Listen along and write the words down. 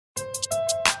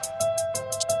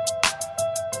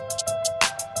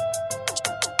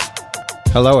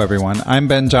Hello, everyone. I'm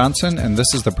Ben Johnson, and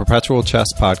this is the Perpetual Chess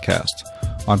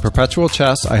Podcast. On Perpetual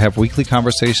Chess, I have weekly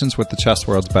conversations with the chess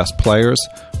world's best players,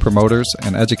 promoters,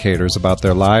 and educators about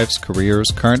their lives,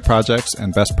 careers, current projects,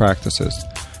 and best practices.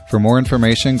 For more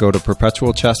information, go to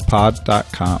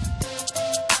perpetualchesspod.com.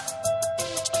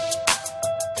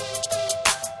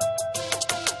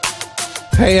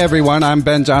 Hey everyone, I'm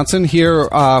Ben Johnson here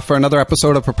for another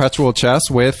episode of Perpetual Chess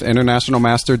with International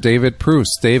Master David Pruess.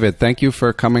 David, thank you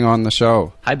for coming on the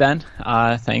show. Hi Ben,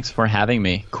 thanks for having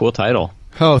me. Cool title.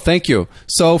 Oh, thank you.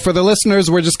 So for the listeners,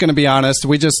 we're just going to be honest.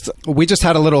 We just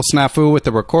had a little snafu with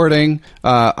the recording.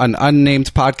 An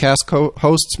unnamed podcast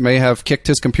host may have kicked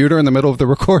his computer in the middle of the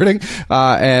recording,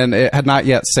 and it had not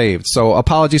yet saved. So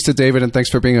apologies to David, and thanks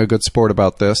for being a good sport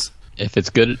about this. If it's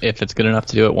good enough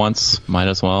to do it once, might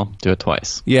as well do it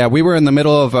twice. Yeah, we were in the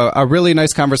middle of a really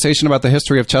nice conversation about the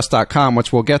history of chess.com,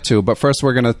 which we'll get to. But first,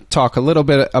 we're going to talk a little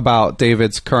bit about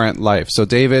David's current life. So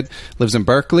David lives in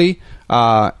Berkeley.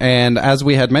 And as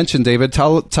we had mentioned, David,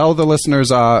 tell the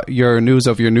listeners your news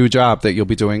of your new job that you'll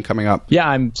be doing coming up. Yeah,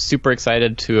 I'm super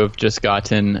excited to have just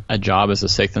gotten a job as a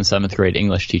 6th and 7th grade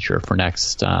English teacher for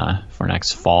next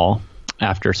fall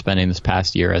after spending this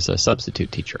past year as a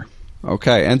substitute teacher.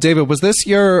 Okay. And David, was this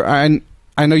your... I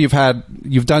know you've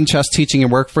done chess teaching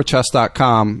and work for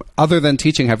chess.com. Other than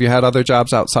teaching, have you had other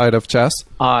jobs outside of chess?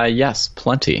 Yes,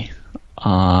 plenty.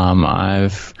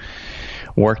 I've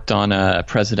worked on a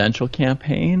presidential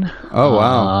campaign. Oh,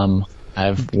 wow.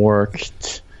 I've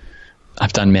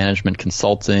done management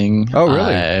consulting. Oh,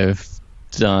 really? I've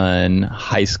done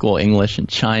high school English in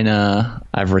China.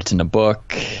 I've written a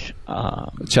book.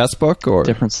 A chess book or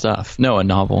different stuff? No, a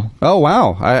novel. Oh,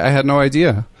 wow. I had no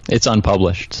idea. It's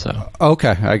unpublished, so. Okay,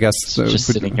 I guess. Just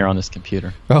sitting here on this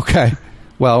computer. Okay.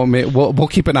 Well, we'll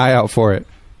keep an eye out for it.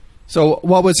 So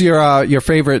what was your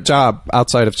favorite job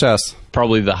outside of chess?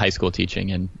 Probably the high school teaching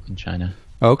in China.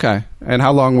 Okay. And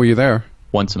how long were you there?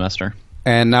 1 semester.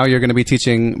 And now you're going to be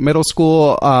teaching middle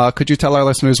school. Could you tell our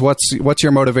listeners what's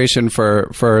your motivation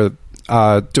for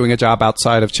doing a job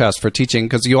outside of chess, for teaching?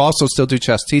 Because you also still do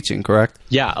chess teaching, correct?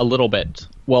 Yeah, a little bit.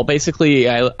 Well, basically,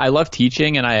 I love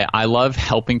teaching, and I love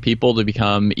helping people to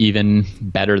become even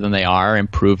better than they are,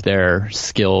 improve their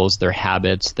skills, their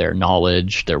habits, their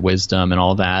knowledge, their wisdom, and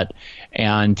all that.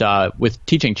 And with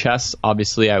teaching chess,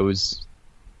 obviously, I was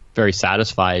very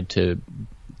satisfied to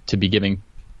be giving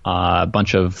a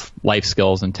bunch of life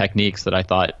skills and techniques that I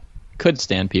thought could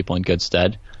stand people in good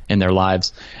stead in their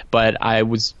lives. But I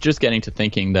was just getting to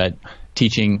thinking that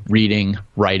teaching, reading,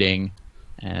 writing,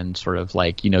 and sort of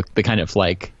like, the kind of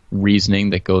like reasoning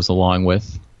that goes along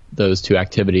with those two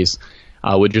activities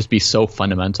would just be so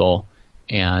fundamental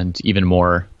and even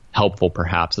more helpful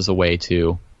perhaps as a way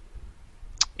to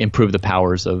improve the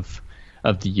powers of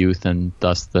the youth and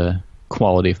thus the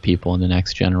quality of people in the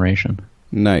next generation.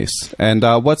 Nice. And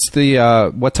what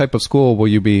type of school will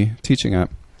you be teaching at?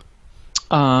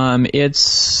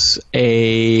 It's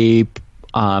a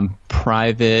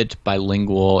private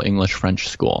bilingual English-French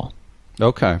school.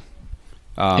 Okay.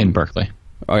 In Berkeley.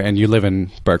 Oh, and you live in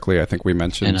Berkeley, I think we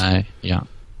mentioned. Yeah.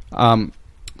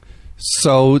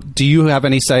 So do you have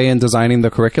any say in designing the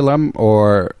curriculum,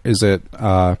 or is it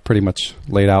pretty much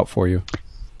laid out for you?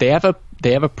 They have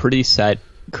a pretty set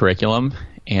curriculum,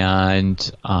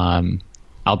 and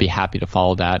I'll be happy to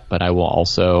follow that, but I will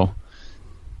also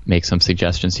make some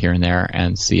suggestions here and there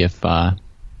and see if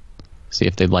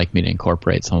they'd like me to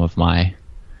incorporate some of my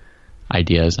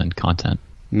ideas and content.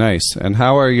 Nice. And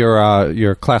how are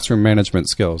your classroom management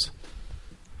skills?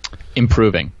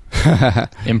 Improving.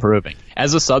 Improving.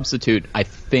 As a substitute, I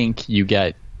think you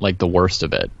get like the worst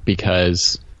of it,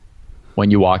 because when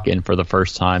you walk in for the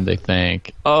first time, they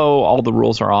think, oh, all the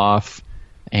rules are off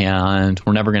and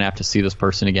we're never going to have to see this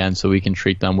person again, so we can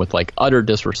treat them with like utter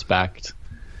disrespect.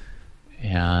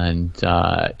 And,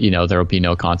 there will be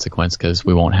no consequence because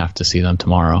we won't have to see them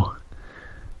tomorrow.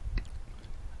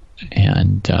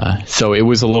 And so it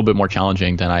was a little bit more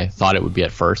challenging than I thought it would be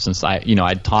at first, since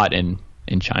I'd taught in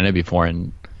China before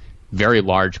in very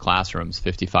large classrooms,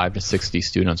 55 to 60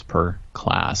 students per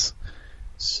class.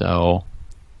 So,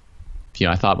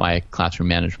 I thought my classroom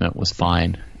management was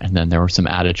fine. And then there were some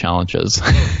added challenges.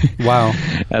 Wow.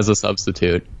 As a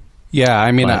substitute. Yeah,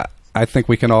 I mean, I think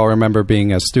we can all remember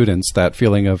being as students, that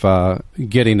feeling of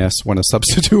giddiness when a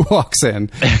substitute walks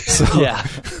in. So, yeah.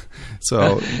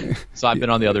 So I've been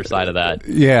on the other side of that.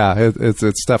 Yeah,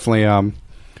 it's definitely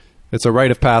it's a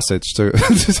rite of passage to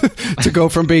to go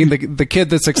from being the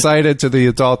kid that's excited to the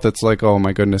adult that's like, oh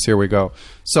my goodness, here we go.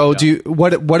 So yeah.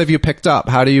 What have you picked up?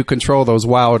 How do you control those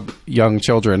wild young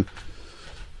children?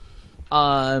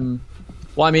 Well,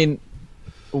 I mean,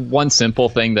 one simple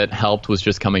thing that helped was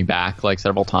just coming back like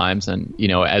several times. And,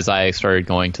 as I started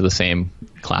going to the same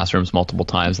classrooms multiple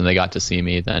times and they got to see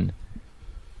me, then,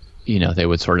 they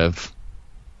would sort of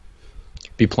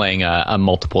be playing a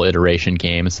multiple iteration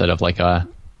game instead of like a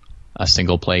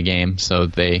single play game. So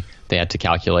they had to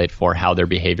calculate for how their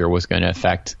behavior was going to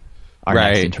affect our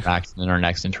next interaction and our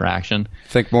next interaction.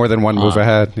 Think more than one move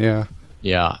ahead. Yeah.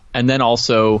 Yeah. And then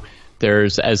also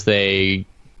as they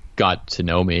got to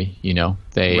know me,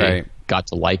 they got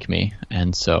to like me.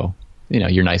 And so,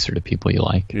 you're nicer to people you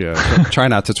like. Yeah. Try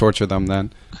not to torture them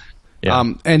then.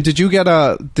 Yeah. And did you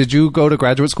go to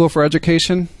graduate school for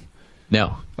education?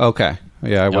 No. Okay.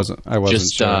 Yeah, I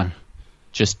wasn't sure.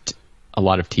 Just a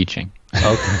lot of teaching.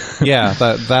 Okay. Yeah,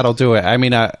 that'll do it. I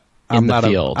mean, I'm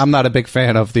not a big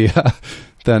fan of the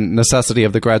necessity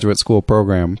of the graduate school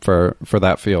program for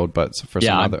that field, but for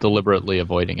some other. I'm deliberately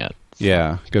avoiding it.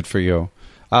 Yeah, good for you.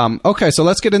 Okay, so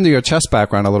let's get into your chess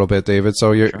background a little bit, David.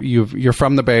 So you're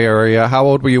from the Bay Area. How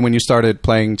old were you when you started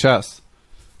playing chess?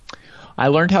 I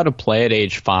learned how to play at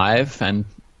age 5 and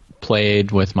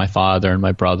played with my father and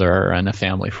my brother and a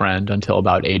family friend until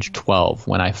about age 12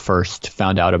 when I first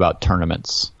found out about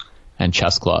tournaments and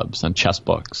chess clubs and chess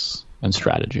books and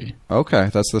strategy. Okay,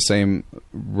 that's the same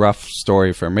rough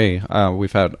story for me.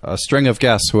 We've had a string of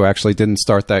guests who actually didn't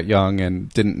start that young and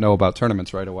didn't know about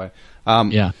tournaments right away.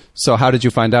 So how did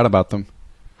you find out about them?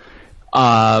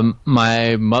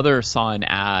 My mother saw an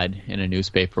ad in a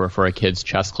newspaper for a kids'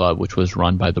 chess club, which was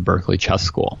run by the Berkeley Chess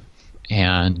School.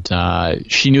 And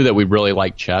she knew that we really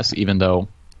liked chess, even though,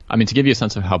 to give you a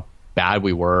sense of how bad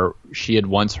we were, she had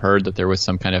once heard that there was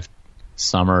some kind of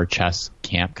summer chess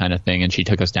camp kind of thing, and she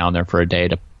took us down there for a day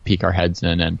to peek our heads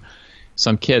in, and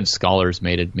some kids scholars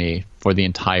mated me for the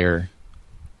entire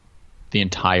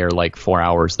like 4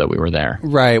 hours that we were there.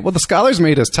 Right. Well, the scholars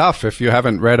mate is tough if you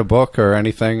haven't read a book or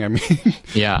anything. I mean,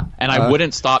 yeah. And I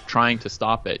wouldn't stop trying to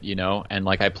stop it, and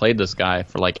like I played this guy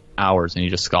for like hours and he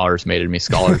just scholars mated me,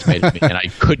 and I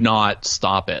could not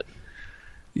stop it.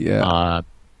 Yeah.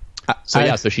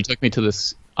 So she took me to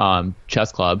this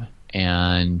chess club,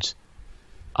 and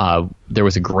there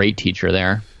was a great teacher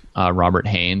there, Robert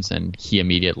Haynes, and he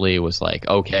immediately was like,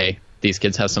 okay, these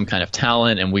kids have some kind of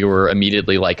talent, and we were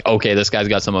immediately like, okay, this guy's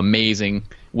got some amazing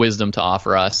wisdom to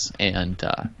offer us, and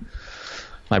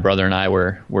my brother and I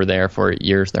were there for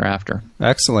years thereafter.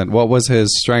 Excellent. What was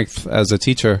his strength as a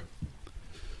teacher?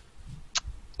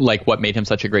 Like, what made him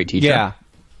such a great teacher? Yeah.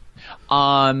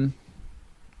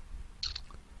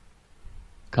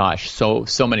 Gosh,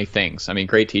 so many things.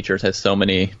 Great teachers has so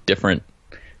many different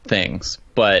things,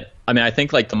 but I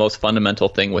think like the most fundamental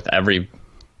thing with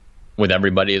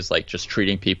everybody is like just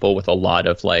treating people with a lot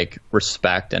of like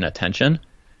respect and attention.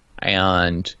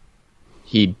 And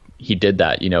he did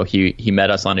that. He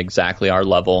met us on exactly our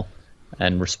level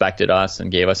and respected us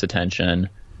and gave us attention.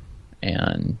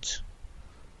 And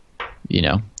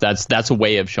that's a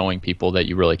way of showing people that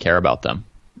you really care about them.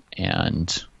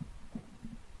 And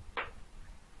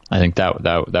I think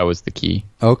that was the key.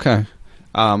 Okay.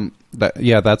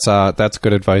 That's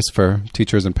good advice for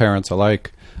teachers and parents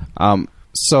alike.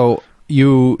 So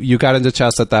you got into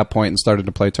chess at that point and started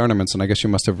to play tournaments, and I guess you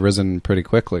must have risen pretty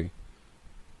quickly.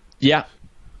 Yeah.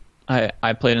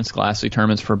 I played in scholastic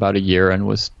tournaments for about a year and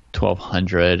was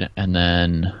 1200, and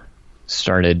then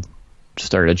started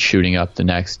shooting up the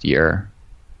next year.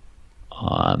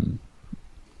 And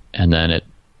then it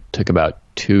took about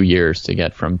 2 years to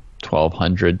get from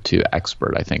 1200 to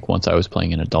expert, I think, once I was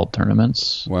playing in adult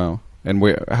tournaments. Wow. And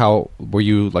how were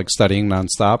you, like, studying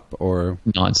nonstop or?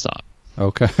 Nonstop.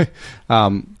 Okay.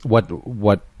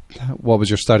 What was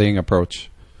your studying approach?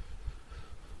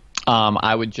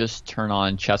 I would just turn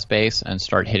on ChessBase and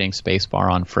start hitting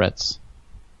spacebar on Fritz.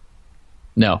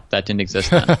 No, that didn't exist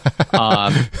then.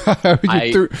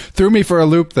 You threw me for a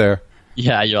loop there.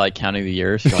 Yeah, you're like counting the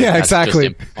years. You're like, yeah, that's exactly.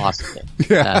 Just impossible.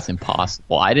 Yeah. That's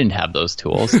impossible. I didn't have those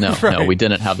tools. No, right. No, we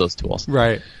didn't have those tools.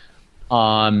 Right.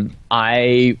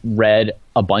 I read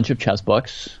a bunch of chess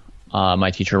books.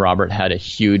 My teacher, Robert, had a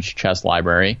huge chess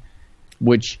library,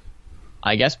 which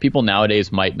I guess people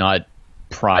nowadays might not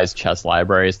prize chess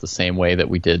libraries the same way that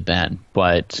we did then.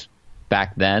 But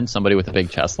back then, somebody with a big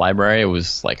chess library, it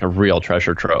was like a real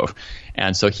treasure trove.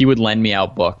 And so he would lend me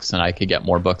out books, and I could get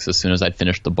more books as soon as I'd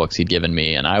finished the books he'd given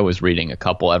me. And I was reading a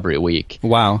couple every week.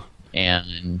 Wow.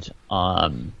 And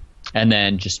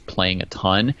then just playing a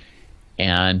ton.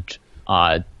 And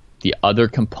the other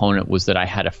component was that I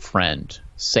had a friend,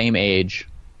 same age.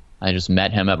 I just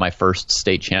met him at my first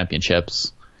state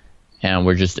championships, and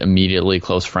we're just immediately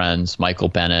close friends, Michael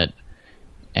Bennett.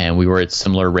 and we were at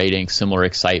similar ratings, similar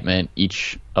excitement,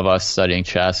 each of us studying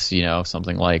chess,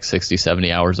 something like 60,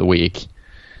 70 hours a week.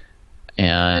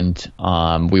 And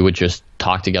we would just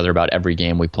talk together about every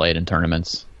game we played in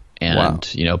tournaments, and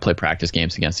play practice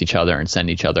games against each other and send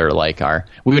each other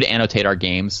we would annotate our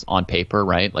games on paper,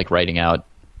 right? Like writing out,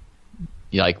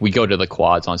 we go to the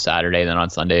quads on Saturday, then on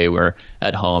Sunday we're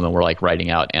at home and we're like writing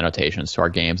out annotations to our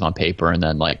games on paper, and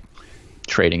then like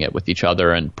trading it with each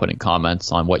other and putting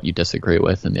comments on what you disagree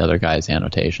with in the other guy's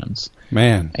annotations.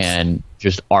 Man. And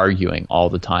just arguing all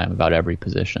the time about every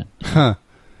position. Huh.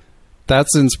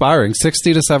 That's inspiring.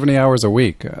 60 to 70 hours a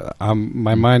week.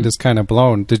 My mind is kind of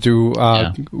blown. Did you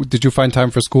find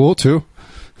time for school too?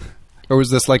 Or was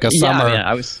this like a summer?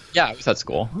 I was at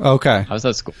school. Okay. I was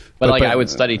at school. But I would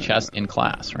study chess in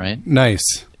class, right?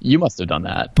 Nice. You must have done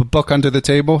that. Book under the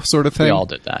table sort of thing? We all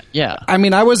did that. Yeah. I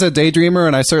mean, I was a daydreamer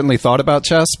and I certainly thought about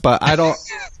chess, but I don't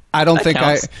think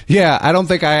counts. I don't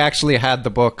think I actually had the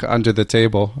book under the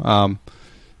table.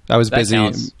 I was busy.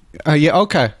 Counts. Yeah,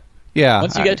 okay. Yeah.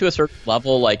 Once you get to a certain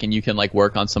level, and you can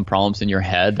work on some problems in your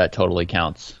head, that totally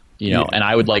counts. And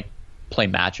I would play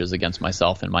matches against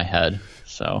myself in my head.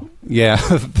 So yeah,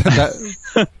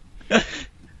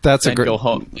 that's a great. Go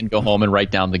home and write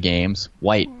down the games.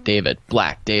 White David,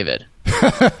 black David.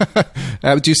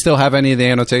 Do you still have any of the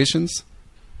annotations?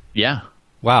 Yeah.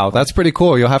 Wow, that's pretty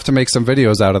cool. You'll have to make some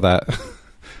videos out of that.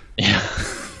 Yeah.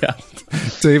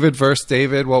 David versus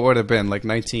David. What would it have been, like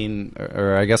 19,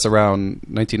 or I guess around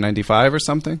 1995 or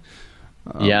something?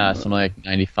 Yeah, something like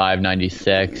 95,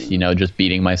 96. Just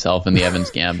beating myself in the Evans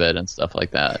Gambit and stuff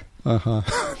like that.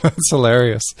 That's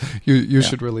hilarious. You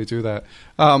should really do that.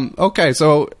 Okay,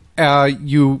 so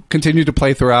you continued to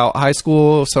play throughout high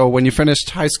school. So when you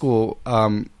finished high school,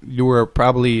 you were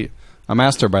probably a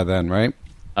master by then, right?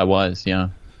 I was, yeah.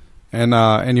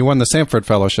 And you won the Sanford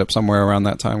Fellowship somewhere around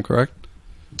that time, correct?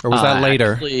 Or was that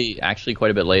later? Actually, quite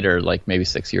a bit later, like maybe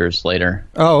 6 years later.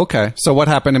 Oh, okay. So what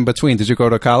happened in between? Did you go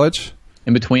to college?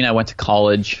 In between, I went to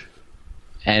college.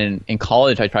 And in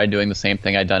college, I tried doing the same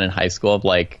thing I'd done in high school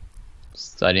of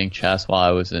studying chess while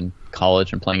I was in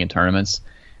college and playing in tournaments.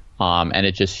 And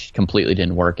it just completely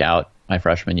didn't work out my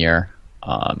freshman year.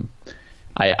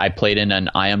 I played in an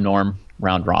IM Norm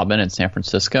round robin in San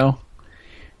Francisco.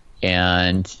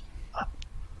 And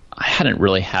I hadn't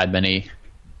really had many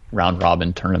round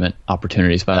robin tournament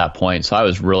opportunities by that point. So I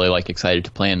was really excited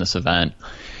to play in this event.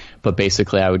 But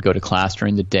basically I would go to class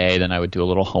during the day, then I would do a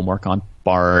little homework on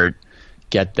Bart,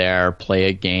 get there, play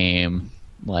a game,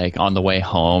 on the way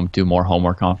home, do more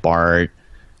homework on Bart.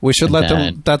 We should let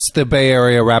them. That's the Bay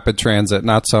Area Rapid Transit,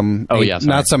 not some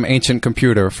not some ancient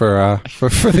computer for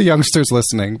the youngsters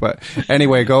listening. But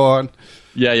anyway, go on.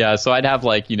 Yeah. So I'd have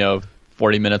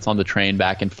 40 minutes on the train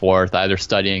back and forth, either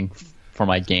studying for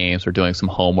my games or doing some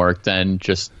homework, then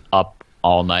just up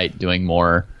all night doing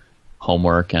more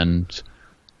homework and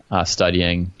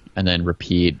studying, and then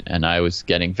repeat. And I was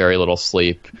getting very little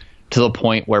sleep, to the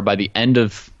point where by the end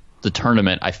of the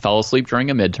tournament, I fell asleep during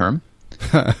a midterm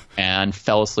and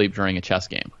fell asleep during a chess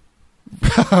game.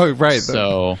 Right.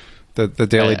 So the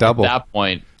daily double. At that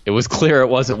point, it was clear it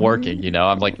wasn't working.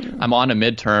 I'm on a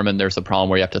midterm and there's a problem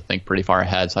where you have to think pretty far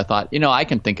ahead. So I thought, I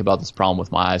can think about this problem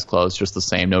with my eyes closed just the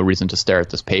same. No reason to stare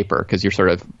at this paper, because you're sort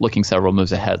of looking several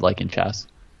moves ahead, like in chess.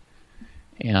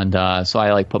 And so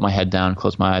I put my head down,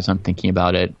 close my eyes, I'm thinking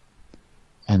about it.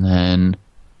 And then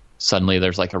suddenly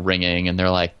there's a ringing and they're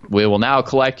like, we will now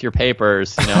collect your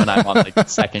papers, and I'm on the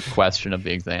second question of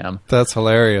the exam. That's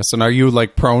hilarious. And are you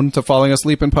prone to falling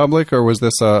asleep in public, or was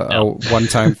this a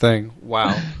one-time thing?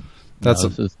 Wow. This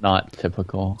is not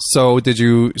typical. So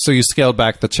you scaled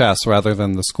back the chess rather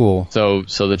than the school? So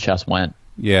the chess went.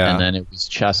 Yeah. And then it was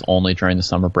chess only during the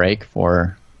summer break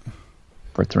for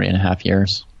 3.5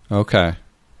 years. Okay.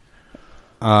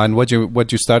 And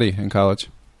what'd you study in college?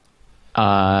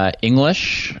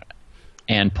 English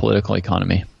and political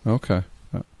economy. Okay.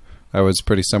 That was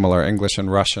pretty similar, English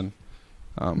and Russian.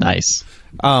 Nice.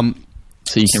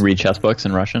 So you can read chess books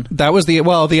in Russian? That was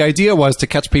the idea was to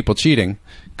catch people cheating,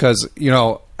 because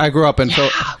I grew up in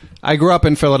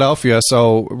Philadelphia,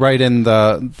 so right in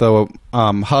the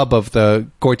hub of the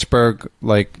Goitsburg,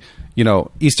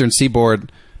 Eastern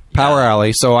Seaboard Power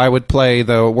Alley. So I would play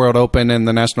the World Open and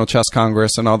the National Chess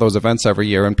Congress and all those events every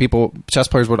year, and chess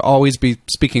players would always be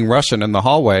speaking Russian in the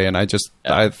hallway, and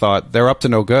I thought they're up to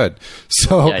no good.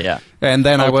 So and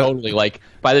then totally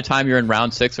by the time you're in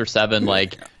round 6 or 7,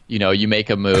 you make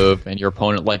a move and your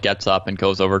opponent gets up and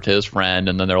goes over to his friend,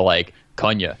 and then they're like,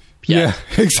 Konya, Yeah,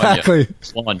 exactly.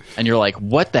 One, and you're like,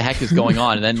 what the heck is going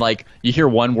on? And then like you hear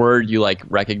one word you like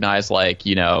recognize, like,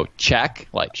 you know, check,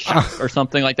 like or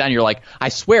something like that, and you're like, I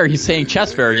swear he's saying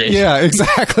chess variation. Yeah,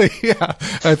 exactly. Yeah,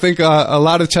 I think a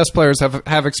lot of chess players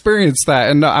have experienced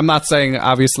that, and I'm not saying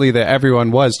obviously that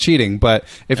everyone was cheating, but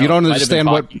if you don't understand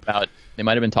they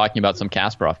might have been talking about some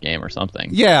Kasparov game or something.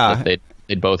 Yeah, that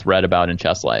they'd both read about in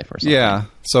Chess Life or something. Yeah,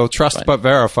 so trust but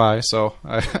verify. So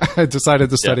I decided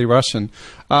to study Russian.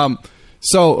 But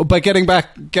getting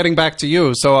back to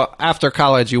you. So after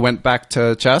college, you went back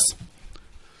to chess.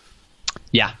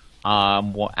 Yeah.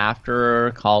 Well,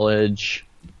 after college,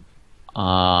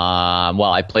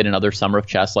 I played another summer of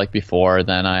chess like before.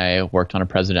 Then I worked on a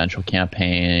presidential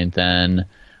campaign. Then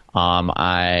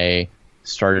I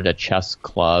started a chess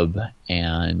club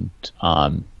and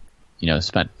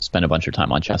spent a bunch of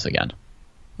time on chess again.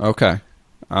 Okay.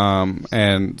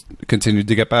 And continued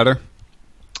to get better?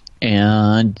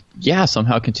 And yeah,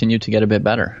 somehow continued to get a bit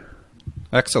better.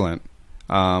 Excellent.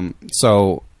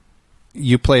 So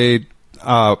you played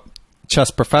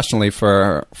chess professionally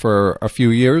for a few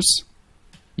years?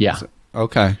 Yeah.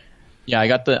 Okay. Yeah, I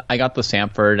got the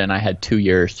Sanford, and I had 2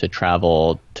 years to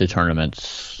travel to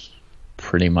tournaments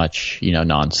pretty much,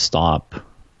 nonstop.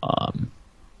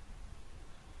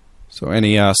 So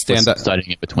any standout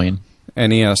studying in between?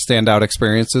 Any standout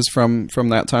experiences from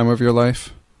that time of your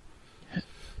life?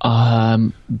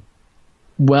 Well,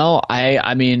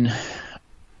 I mean,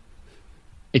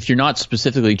 if you're not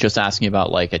specifically just asking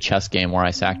about like a chess game where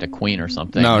I sacked a queen or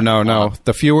something. No.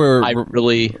 The fewer.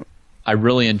 I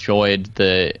really enjoyed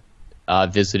the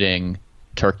visiting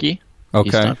Turkey,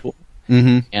 Istanbul,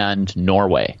 and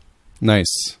Norway.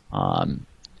 Nice.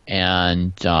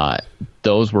 And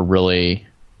those were really,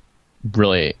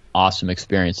 really awesome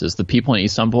experiences. The people in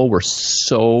Istanbul were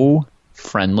so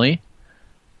friendly.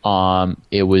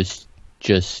 It was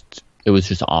just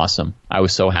awesome. I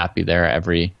was so happy there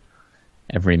every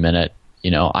minute.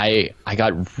 I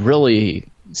got really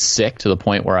sick to the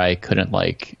point where I couldn't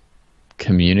like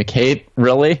communicate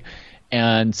really,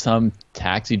 and some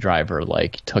taxi driver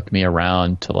like took me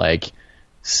around to like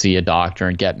see a doctor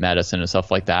and get medicine and stuff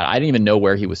like that. I didn't even know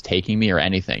where he was taking me or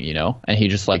anything, and he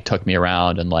just like took me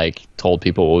around and like told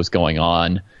people what was going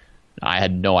on. I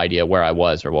had no idea where I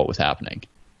was or what was happening.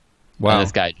 Wow. And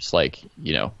this guy just like,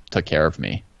 took care of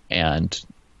me and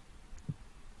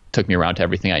took me around to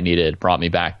everything I needed, brought me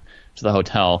back to the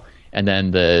hotel, and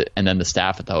then the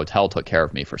staff at the hotel took care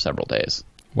of me for several days.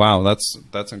 Wow,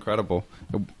 that's incredible.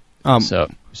 So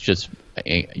it's just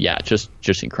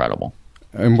incredible.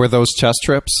 And were those chess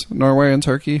trips, Norway and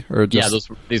Turkey, or just...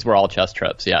 Yeah, these were all chess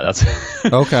trips. Yeah, that's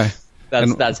okay.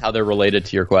 That's how they're related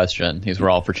to your question. These were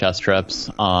all for chess trips.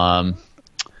 And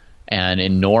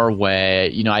in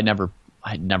Norway, I'd never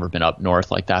been up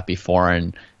north like that before.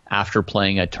 And after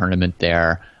playing a tournament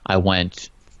there, I went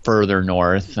further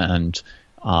north and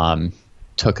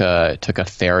took a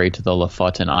ferry to the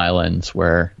Lofoten Islands,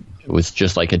 where it was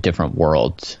just like a different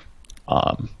world.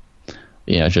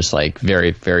 Just like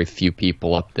very, very few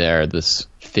people up there. This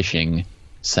fishing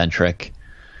centric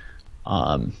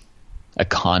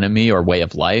economy or way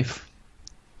of life,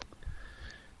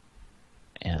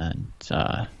 and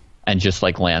just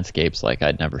like landscapes like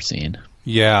I'd never seen.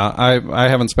 Yeah, I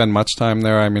haven't spent much time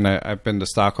there. I mean, I've been to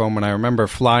Stockholm, and I remember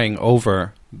flying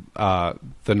over the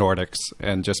Nordics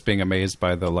and just being amazed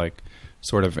by the like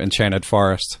sort of enchanted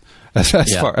forest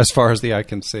as far as the eye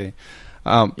can see.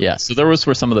 So those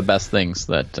were some of the best things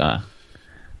that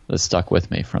stuck with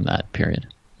me from that period.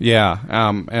 Yeah,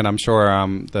 and I'm sure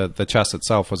the chess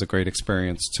itself was a great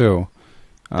experience too.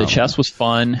 The chess was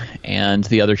fun, and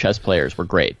the other chess players were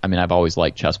great. I mean, I've always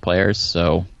liked chess players,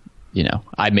 so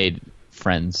I made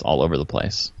friends all over the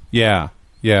place. Yeah,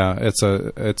 it's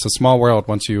a small world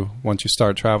once you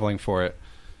start traveling for it.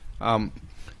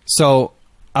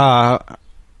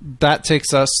 That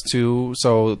takes us to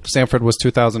Sanford was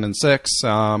 2006,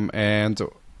 and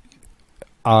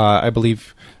I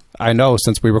believe. I know,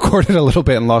 since we recorded a little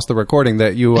bit and lost the recording,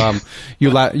 that you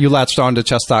latched on to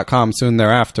chess.com soon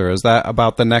thereafter. Is that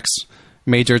about the next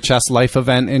major chess life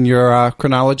event in your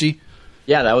chronology?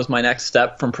 Yeah, that was my next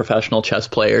step from professional chess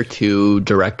player to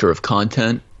director of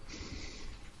content.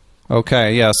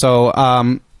 Okay, yeah. So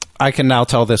I can now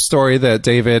tell this story that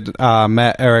David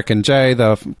met Eric and Jay,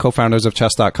 the co-founders of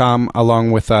chess.com,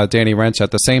 along with Danny Wrench at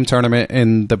the same tournament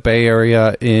in the Bay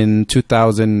Area in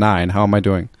 2009. How am I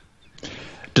doing?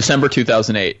 December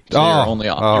 2008. So you're only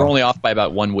off. You're only off by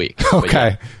about 1 week.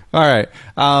 Okay. Yeah. All right.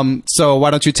 So why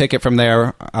don't you take it from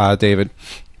there, David?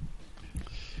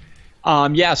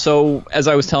 So as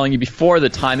I was telling you before, the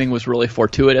timing was really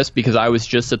fortuitous because I was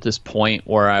just at this point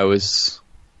where I was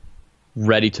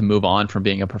ready to move on from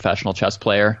being a professional chess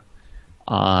player.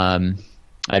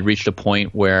 I'd reached a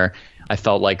point where I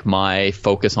felt like my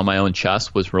focus on my own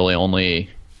chess was really only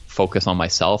focus on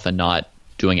myself and not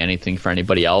doing anything for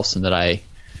anybody else, and that I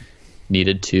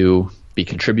needed to be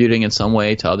contributing in some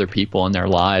way to other people in their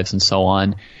lives and so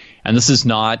on. And this is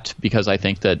not because I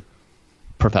think that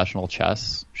professional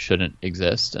chess shouldn't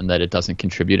exist and that it doesn't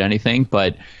contribute anything,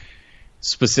 but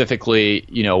specifically,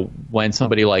 when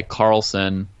somebody like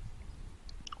Carlsen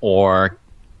or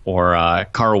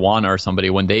Caruana or somebody,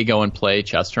 when they go and play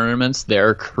chess tournaments,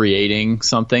 they're creating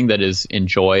something that is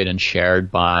enjoyed and shared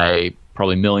by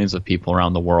probably millions of people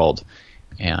around the world.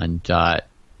 And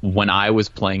when I was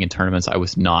playing in tournaments, I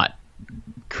was not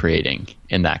creating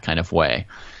in that kind of way.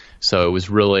 So it was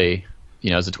really,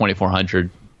 as a 2400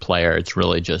 player, it's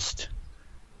really just,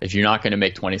 if you're not going to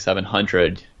make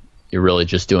 2700, you're really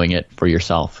just doing it for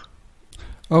yourself.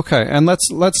 Okay, and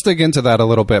let's dig into that a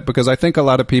little bit, because I think a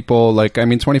lot of people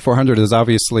 2400 is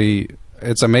obviously,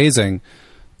 it's amazing,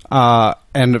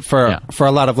 and for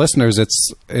a lot of listeners,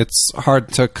 it's hard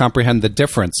to comprehend the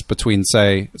difference between,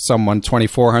 say, someone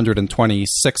 2400 and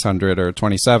 2600 or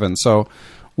 27. So,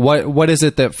 what is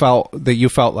it that you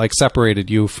felt like separated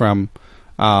you from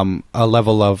a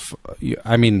level of,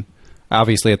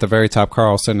 obviously at the very top,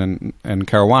 Carlsen and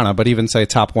Caruana, but even say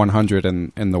top 100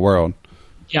 in the world?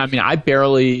 Yeah, I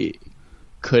barely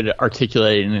could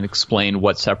articulate and explain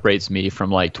what separates me from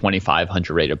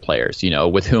 2,500 rated players,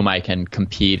 with whom I can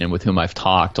compete and with whom I've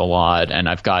talked a lot, and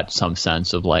I've got some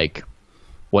sense of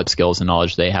what skills and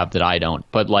knowledge they have that I don't.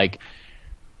 But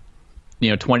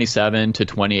 27 to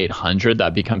 2,800,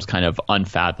 that becomes kind of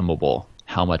unfathomable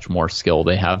how much more skill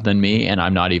they have than me, and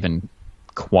I'm not even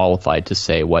qualified to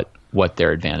say what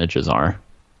their advantages are.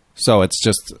 So it's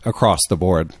just across the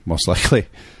board, most likely.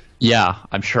 Yeah,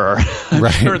 I'm sure.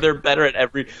 I'm sure they're better at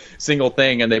every single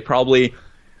thing, and they probably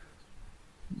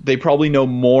know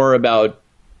more about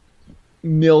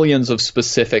millions of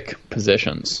specific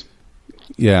positions.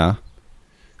 Yeah,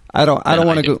 I don't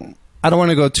want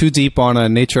to go too deep on a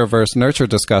nature versus nurture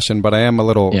discussion, but I am a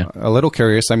little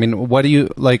curious. What do you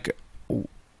like?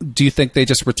 Do you think they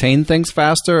just retain things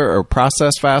faster or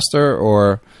process faster,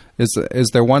 or is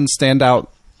there one standout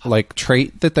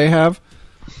trait that they have?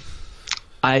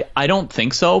 I don't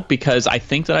think so, because I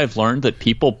think that I've learned that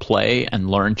people play and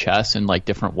learn chess in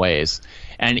different ways.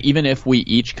 And even if we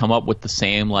each come up with the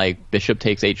same bishop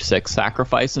takes h6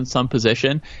 sacrifice in some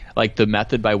position, the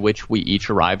method by which we each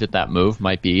arrived at that move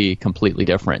might be completely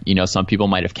different. Some people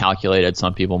might have calculated,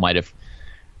 some people might have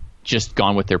just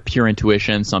gone with their pure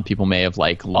intuition, some people may have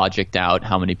logicked out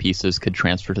how many pieces could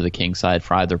transfer to the king side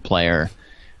for either player.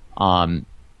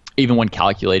 Even when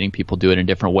calculating, people do it in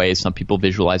different ways. Some people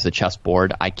visualize a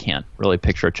chessboard. I can't really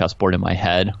picture a chessboard in my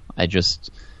head. I just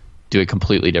do it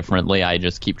completely differently. I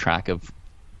just keep track of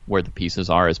where the pieces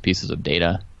are as pieces of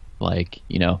data, knight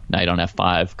on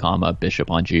f5, comma, bishop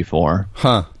on g4.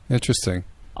 Huh, interesting.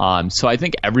 So I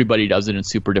think everybody does it in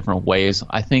super different ways.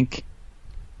 I think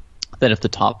that if the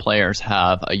top players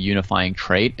have a unifying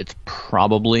trait, it's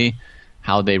probably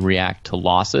how they react to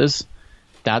losses.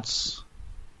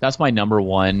 That's my number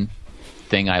one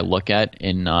thing I look at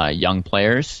in young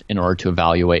players in order to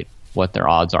evaluate what their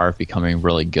odds are of becoming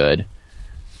really good,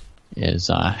 is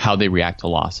how they react to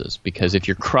losses. Because if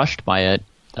you're crushed by it,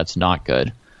 that's not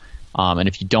good. And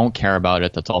if you don't care about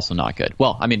it, that's also not good.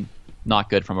 Well,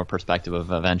 not good from a perspective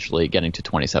of eventually getting to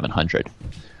 2,700.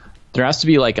 There has to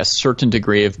be a certain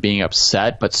degree of being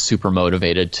upset, but super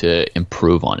motivated to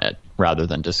improve on it rather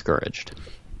than discouraged.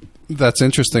 That's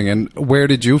interesting. And where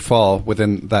did you fall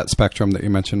within that spectrum that you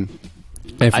mentioned?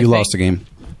 If you lost a game,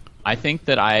 I think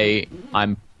that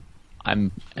I'm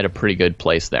at a pretty good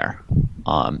place there.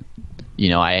 I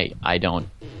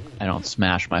don't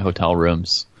smash my hotel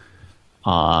rooms,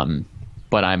 but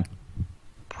I'm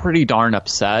pretty darn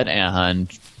upset and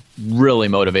really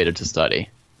motivated to study.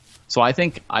 So I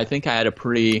think I had a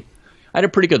pretty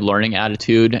good learning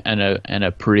attitude and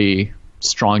a pretty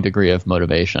strong degree of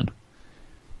motivation.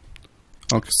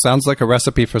 Okay, sounds like a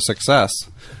recipe for success.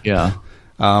 Yeah.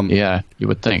 Yeah, you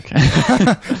would think.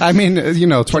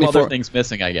 24... Some other things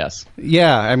missing, I guess.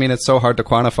 Yeah, it's so hard to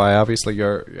quantify. Obviously,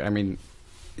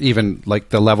 even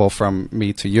the level from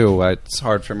me to you, it's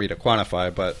hard for me to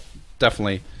quantify, but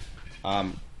definitely,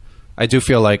 I do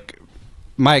feel like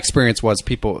my experience was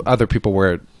other people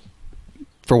were,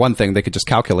 for one thing, they could just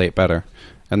calculate better.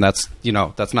 And that's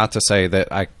not to say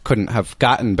that I couldn't have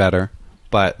gotten better,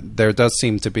 but there does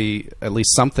seem to be at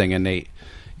least something innate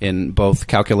in both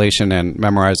calculation and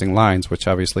memorizing lines, which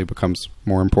obviously becomes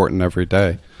more important every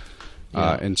day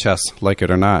in chess, like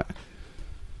it or not.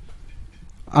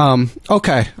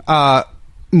 Okay.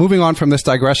 Moving on from this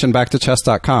digression back to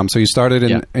chess.com. So you started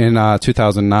in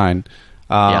 2009.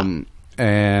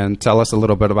 And tell us a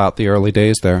little bit about the early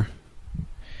days there.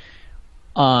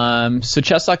 So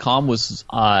chess.com was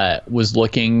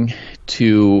looking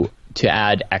to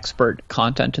add expert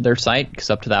content to their site, because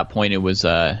up to that point it was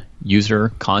a user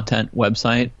content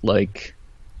website, like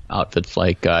outfits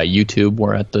like YouTube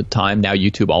were at the time. Now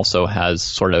YouTube also has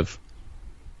sort of,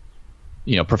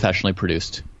 professionally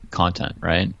produced content,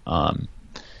 right?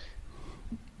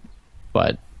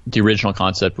 But the original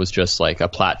concept was just like a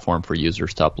platform for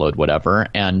users to upload whatever.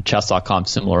 And chess.com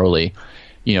similarly,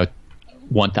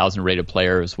 1,000 rated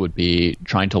players would be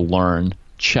trying to learn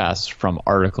chess from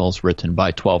articles written by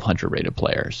 1,200 rated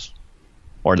players,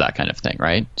 or that kind of thing,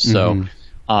 right?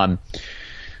 Mm-hmm.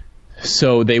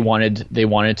 So they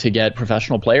wanted to get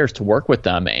professional players to work with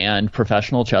them, and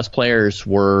professional chess players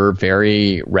were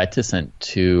very reticent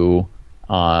to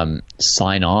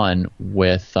sign on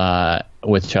with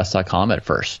chess.com at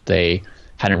first. They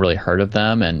hadn't really heard of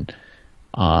them, and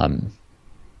I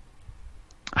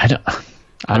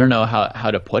don't know how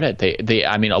to put it. They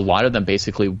a lot of them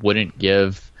basically wouldn't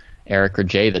give Eric or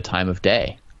Jay the time of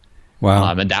day.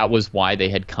 Wow. And that was why they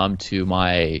had come to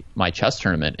my chess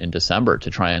tournament in December,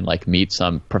 to try and meet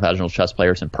some professional chess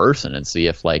players in person and see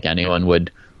if anyone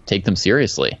would take them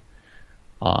seriously.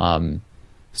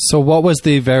 So what was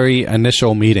the very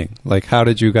initial meeting? How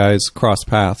did you guys cross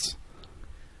paths?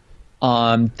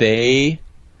 Actually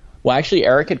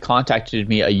Eric had contacted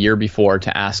me a year before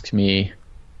to ask me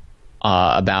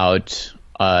about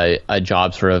a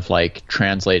job sort of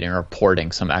translating or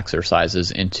porting some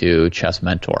exercises into Chess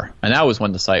Mentor. And that was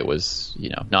when the site was,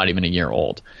 not even a year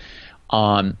old.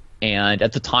 And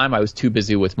at the time I was too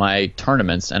busy with my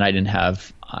tournaments, and I didn't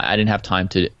have time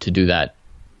to do that,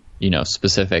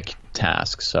 specific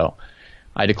task. So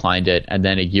I declined it. And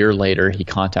then a year later he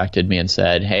contacted me and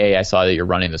said, "Hey, I saw that you're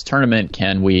running this tournament.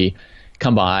 Can we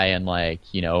come by and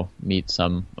meet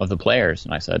some of the players?"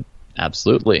 And I said,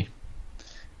 "Absolutely."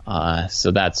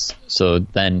 So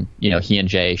then he and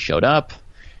Jay showed up,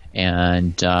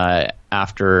 and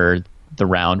after the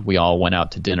round we all went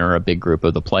out to dinner, a big group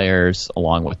of the players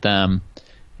along with them,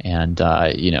 and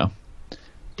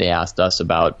they asked us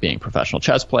about being professional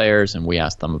chess players, and we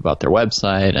asked them about their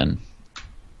website, and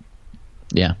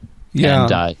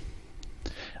and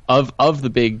of the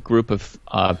big group of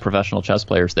professional chess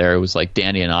players there, it was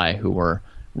Danny and I who were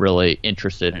really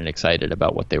interested and excited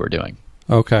about what they were doing.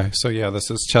 Okay, so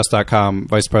this is chess.com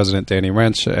Vice President Danny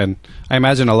Wrench, and I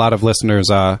imagine a lot of listeners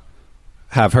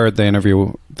have heard the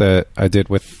interview that I did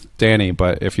with Danny,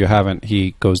 but if you haven't,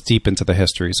 he goes deep into the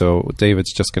history. So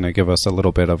David's just going to give us a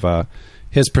little bit of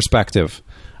his perspective.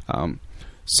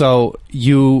 So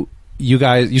you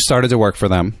started to work for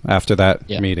them after that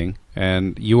meeting,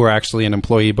 and you were actually an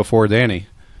employee before Danny.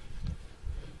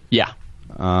 Yeah.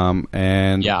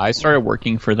 I started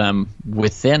working for them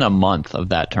within a month of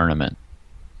that tournament.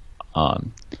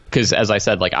 Because as I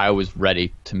said, I was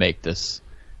ready to make this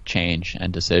change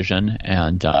and decision,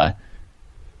 and I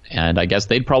guess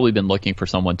they'd probably been looking for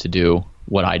someone to do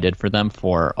what I did for them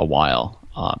for a while.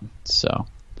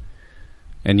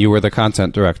 And you were the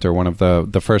content director, one of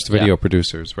the first video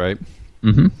producers, right?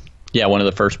 Mm-hmm. Yeah, one of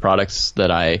the first products that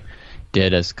I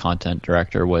did as content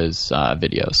director was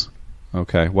videos.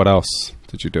 Okay, what else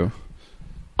did you do?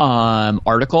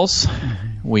 Articles.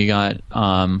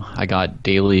 I got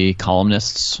daily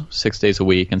columnists 6 days a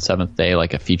week, and seventh day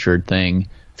a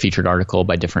featured article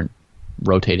by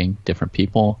rotating different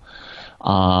people.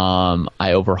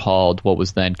 I overhauled what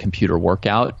was then Computer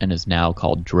Workout and is now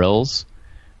called Drills,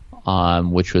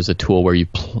 which was a tool where you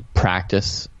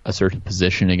practice a certain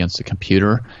position against a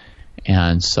computer.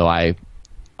 And so I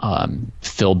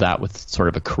filled that with sort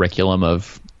of a curriculum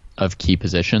of key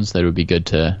positions that would be good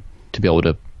to be able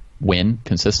to win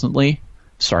consistently,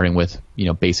 starting with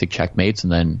basic checkmates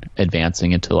and then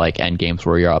advancing into end games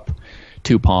where you're up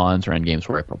 2 pawns, or end games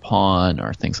where you're up a pawn,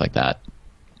 or things like that.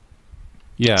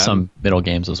 Yeah, some middle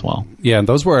games as well. Yeah, and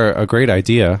those were a great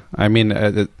idea.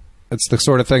 It's the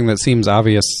sort of thing that seems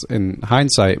obvious in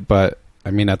hindsight, but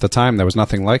at the time there was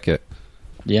nothing like it.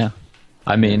 Yeah.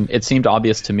 It seemed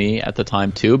obvious to me at the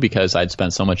time too, because I'd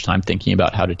spent so much time thinking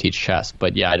about how to teach chess.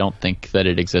 But I don't think that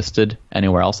it existed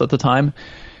anywhere else at the time.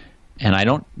 And I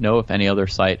don't know if any other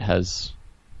site has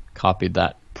copied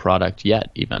that product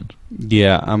yet, even.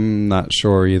 Yeah, I'm not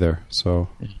sure either. So,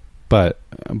 but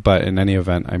in any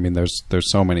event,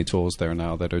 there's so many tools there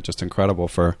now that are just incredible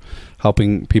for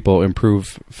helping people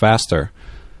improve faster.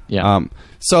 Yeah.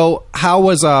 So how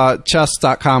was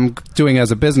chess.com doing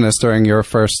as a business during your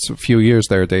first few years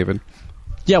there, David?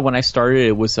 Yeah, when I started,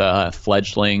 it was a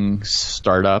fledgling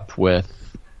startup with,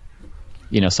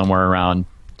 somewhere around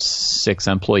 6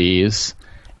 employees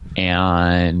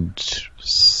and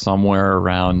somewhere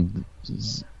around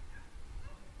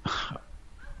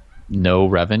no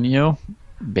revenue,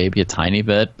 maybe a tiny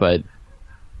bit, but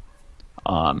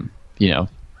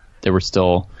there were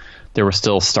still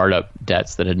startup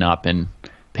debts that had not been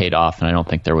paid off, and I don't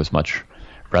think there was much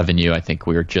revenue. I think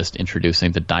we were just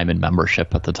introducing the Diamond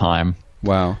membership at the time.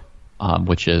 Wow.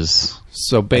 Which is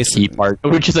a key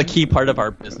part of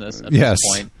our business at this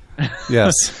point.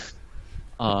 Yes.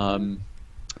 During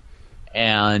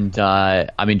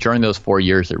those 4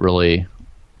 years, it really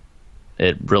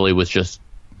was just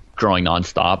growing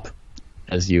nonstop,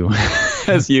 as you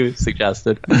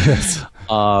suggested. Yes.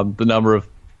 The number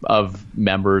of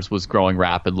members was growing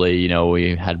rapidly.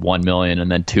 We had 1 million,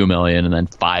 and then 2 million, and then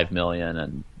 5 million,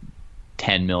 and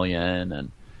 10 million,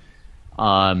 and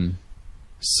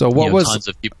so what was tons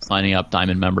of people signing up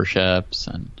Diamond memberships.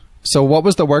 And so what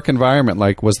was the work environment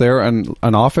like? Was there an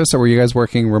office, or were you guys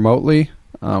working remotely?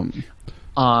 So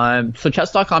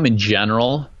chess.com in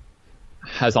general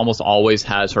has almost always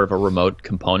had sort of a remote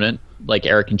component. Like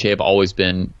Eric and Jay have always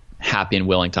been happy and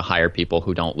willing to hire people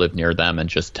who don't live near them and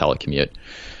just telecommute.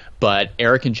 But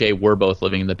Eric and Jay were both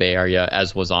living in the Bay Area,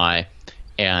 as was I,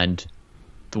 and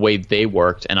the way they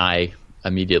worked, and I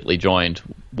immediately joined,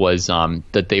 was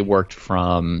that they worked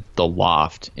from the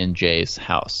loft in Jay's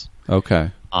house. Okay.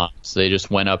 So they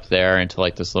just went up there into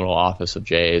like this little office of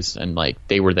Jay's, and like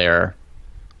they were there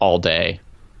all day,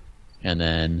 and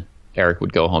then Eric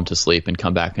would go home to sleep and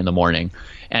come back in the morning.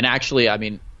 And actually,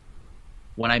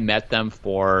 when I met them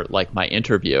for like my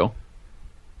interview,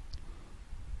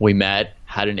 we met,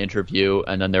 had an interview,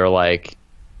 and then they were like,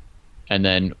 and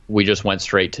then we just went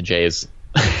straight to Jay's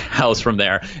house from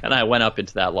there, and I went up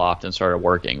into that loft and started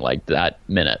working like that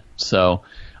minute. So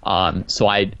I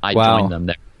Wow. joined them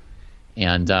there,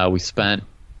 and we spent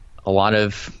a lot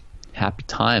of happy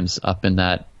times up in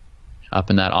that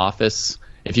office.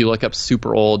 If you look up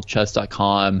super old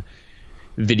chess.com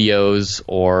videos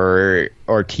or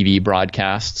TV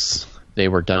broadcasts, they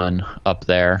were done up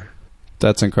there.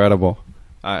 That's incredible.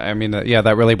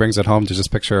 That really brings it home to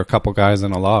just picture a couple guys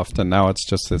in a loft, and now it's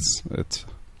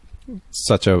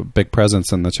such a big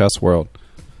presence in the chess world.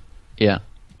 Yeah,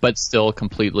 but still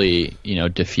completely,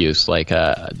 diffuse, like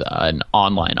an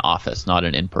online office, not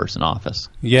an in-person office.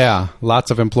 Yeah,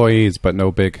 lots of employees, but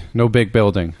no big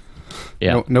building.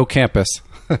 Yeah, no campus.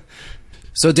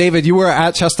 So, David, you were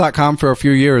at chess.com for a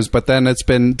few years, but then it's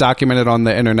been documented on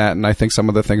the internet, and I think some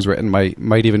of the things written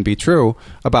might even be true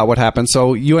about what happened.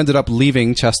 So you ended up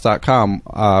leaving chess.com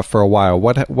for a while.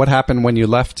 What happened when you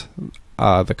left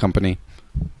the company?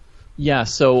 Yeah,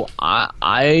 so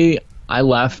I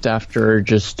left after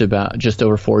just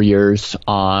over 4 years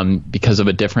because of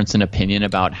a difference in opinion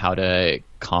about how to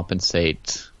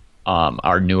compensate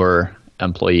our newer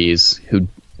employees who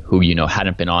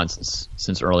hadn't been on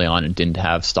since early on and didn't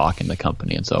have stock in the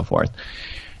company and so forth.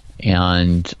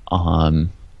 And I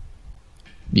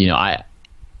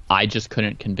just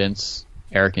couldn't convince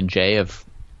Eric and Jay of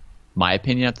my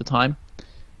opinion at the time,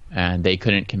 and they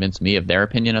couldn't convince me of their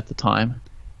opinion at the time.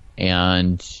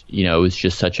 And it was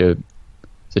just such a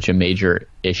major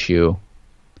issue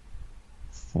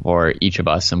for each of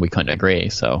us, and we couldn't agree.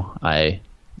 So I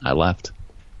left.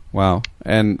 Wow.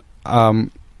 And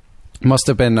must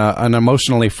have been an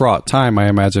emotionally fraught time, I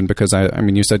imagine, because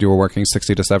you said you were working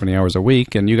 60 to 70 hours a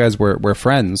week, and you guys were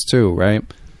friends too, right?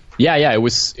 Yeah. It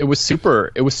was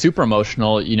super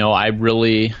emotional. I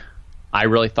really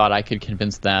thought I could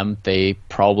convince them. They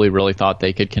probably really thought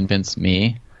they could convince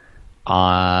me.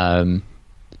 You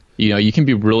can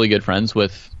be really good friends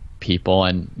with people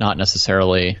and not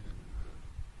necessarily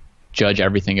judge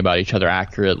everything about each other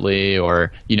accurately,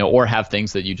 or have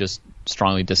things that you just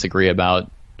strongly disagree about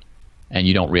and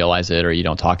you don't realize it, or you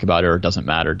don't talk about it, or it doesn't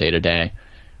matter day to day.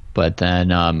 But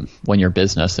then when you're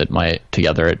business, it might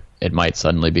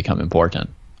suddenly become important.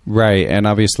 Right. And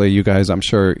obviously you guys, I'm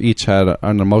sure, each had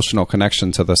an emotional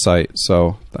connection to the site.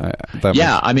 So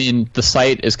the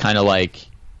site is kind of like,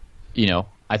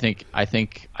 I think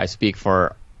I speak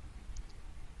for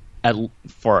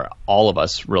all of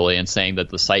us really in saying that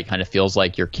the site kind of feels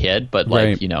like your kid, but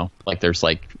like, right. Like there's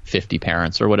like 50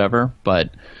 parents or whatever.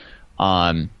 But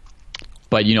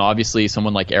obviously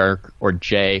someone like Eric or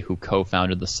Jay, who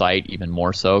co-founded the site, even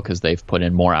more so because they've put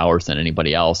in more hours than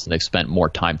anybody else, and they've spent more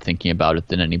time thinking about it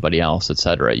than anybody else, et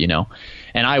cetera,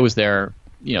 And I was there,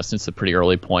 since a pretty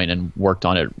early point and worked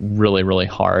on it really, really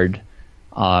hard.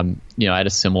 I had a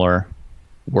similar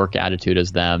work attitude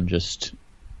as them, just,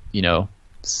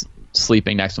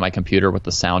 sleeping next to my computer with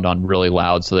the sound on really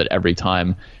loud so that every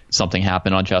time something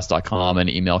happened on chess.com, an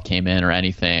email came in or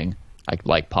anything, I could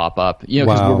like pop up, you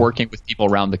know, because we're working with people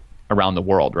around the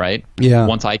world, right? Yeah.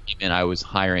 Once I came in, I was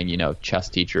hiring, you know, chess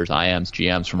teachers, IMs,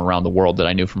 GMs from around the world that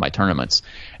I knew from my tournaments,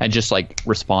 and just like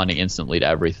responding instantly to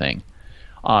everything.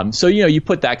 So, you know, you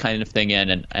put that kind of thing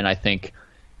in, and I think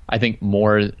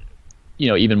more, you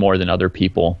know, even more than other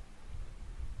people,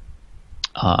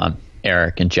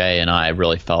 Eric and Jay and I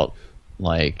really felt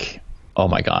like, oh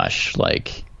my gosh,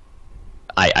 like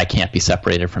I can't be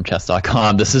separated from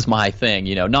chess.com. This is my thing,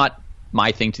 you know, not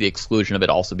my thing to the exclusion of it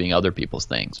also being other people's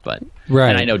things, but right.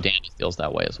 And I know Danny feels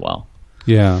that way as well.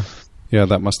 Yeah,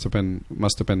 that must have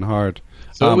been hard.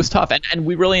 So it was tough, and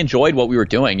we really enjoyed what we were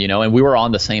doing, you know, and we were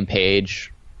on the same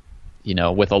page, you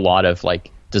know, with a lot of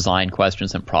like design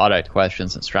questions and product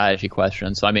questions and strategy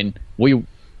questions. So I mean, we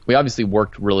obviously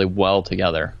worked really well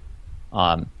together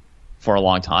for a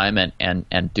long time,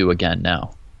 and do again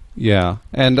now. Yeah,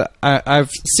 and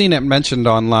I've seen it mentioned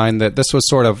online that this was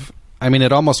sort of, I mean,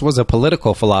 it almost was a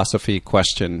political philosophy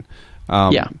question.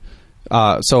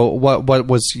 So what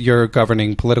was your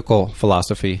governing political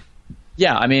philosophy?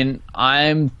 Yeah, I mean,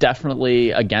 I'm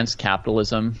definitely against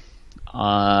capitalism.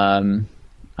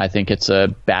 I think it's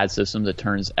a bad system that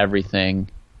turns everything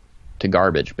to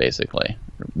garbage, basically.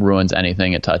 Ruins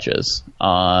anything it touches.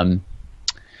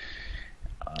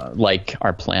 Like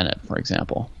our planet, for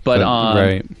example. But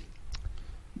right.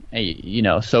 You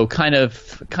know, so kind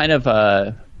of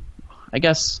I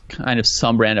guess kind of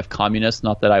some brand of communist.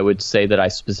 Not that I would say that I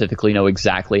specifically know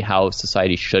exactly how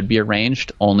society should be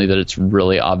arranged, only that it's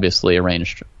really obviously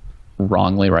arranged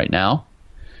wrongly right now.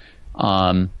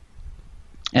 And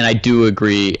I do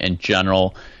agree in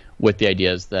general with the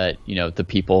ideas that, you know, the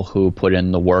people who put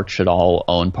in the work should all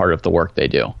own part of the work they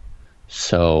do.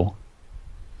 So,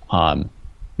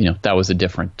 you know, that was a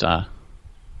different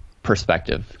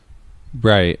perspective.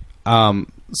 Right.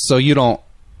 So you don't,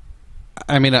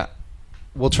 I mean,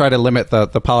 we'll try to limit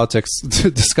the politics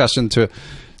discussion to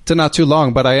not too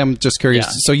long, but I am just curious.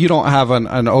 Yeah. So you don't have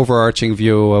an overarching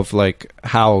view of like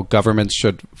how governments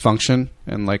should function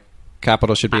and like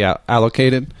capital should be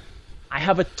allocated? I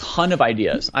have a ton of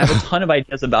ideas. I have a ton of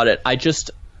ideas about it. I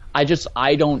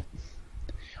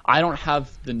don't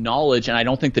have the knowledge, and I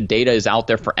don't think the data is out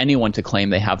there for anyone to claim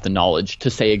they have the knowledge to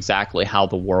say exactly how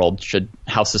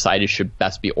how society should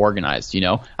best be organized. You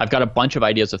know, I've got a bunch of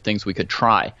ideas of things we could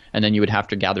try, and then you would have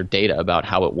to gather data about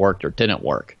how it worked or didn't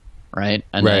work, right?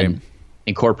 And then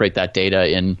incorporate that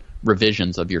data in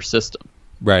revisions of your system.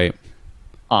 Right.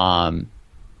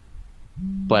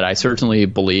 But I certainly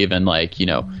believe in, like, you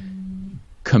know,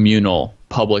 communal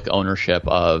public ownership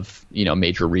of, you know,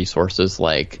 major resources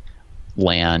like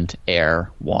land,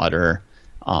 air, water,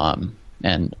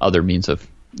 and other means of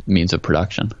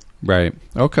production. Right.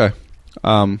 Okay.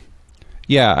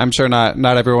 Yeah, I'm sure not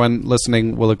everyone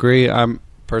listening will agree. I'm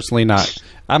personally not.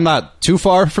 I'm not too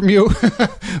far from you,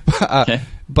 okay.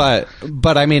 But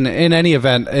I mean, in any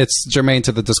event, it's germane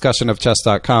to the discussion of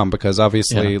chess.com because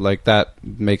obviously, like, that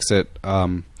makes it,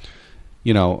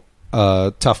 you know,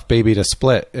 a tough baby to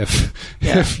split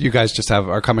if you guys just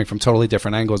are coming from totally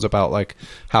different angles about like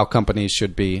how companies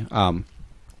should be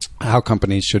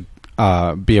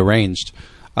arranged.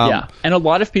 And a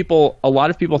lot of people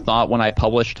thought when I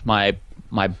published my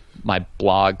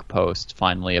blog post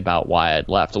finally about why I'd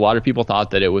left, a lot of people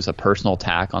thought that it was a personal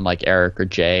attack on like Eric or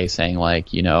Jay, saying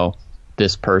like, you know,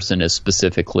 this person is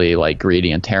specifically like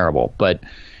greedy and terrible. But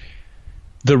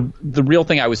the real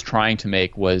thing I was trying to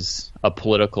make was a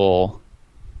political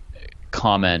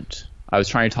comment. I was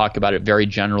trying to talk about it very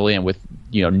generally and with,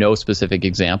 you know, no specific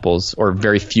examples or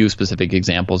very few specific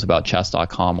examples about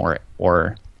chess.com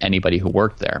or anybody who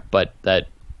worked there. But that,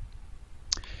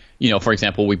 you know, for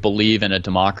example, we believe in a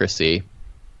democracy,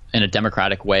 in a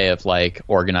democratic way of like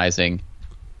organizing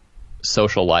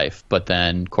social life, but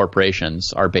then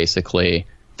corporations are basically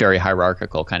very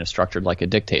hierarchical, kind of structured like a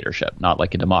dictatorship, not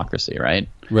like a democracy, right?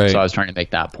 Right. So I was trying to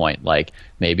make that point, like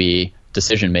maybe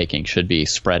decision making should be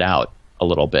spread out a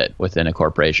little bit within a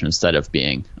corporation instead of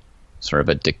being sort of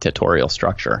a dictatorial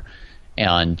structure.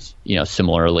 And, you know,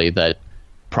 similarly that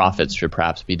profits should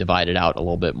perhaps be divided out a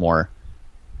little bit more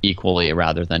equally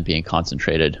rather than being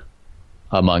concentrated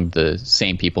among the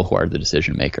same people who are the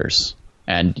decision makers.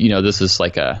 And, you know, this is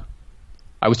like I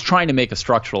was trying to make a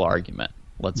structural argument.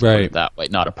 Let's put it that way,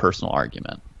 not a personal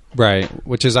argument. Right,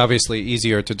 which is obviously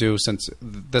easier to do since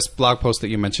this blog post that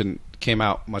you mentioned came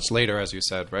out much later, as you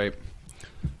said, right?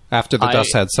 After the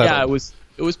dust had settled. Yeah,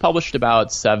 it was published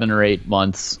about 7 or 8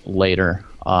 months later,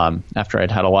 after I'd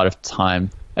had a lot of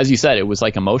time as you said, it was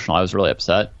like emotional. I was really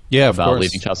upset about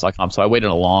leaving chess.com. So I waited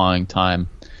a long time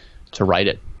to write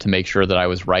it, to make sure that I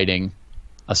was writing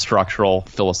a structural,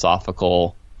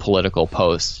 philosophical, political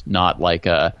post, not like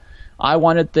I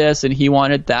wanted this and he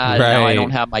wanted that, and now I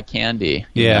don't have my candy.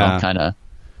 You know, kind of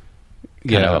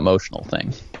emotional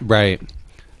thing. Right.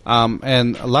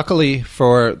 And luckily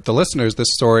for the listeners, this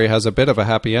story has a bit of a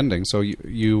happy ending. So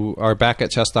you are back at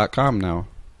chess.com now.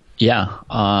 Yeah.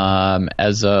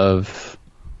 As of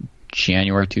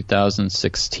January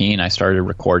 2016, I started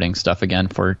recording stuff again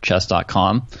for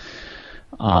chess.com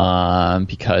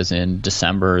because in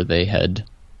December they had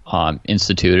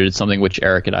instituted something which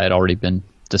Eric and I had already been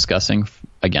discussing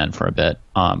again for a bit,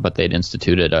 but they'd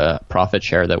instituted a profit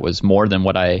share that was more than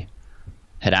what I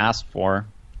had asked for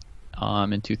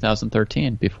in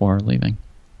 2013 before leaving.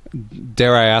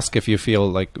 Dare I ask if you feel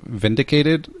like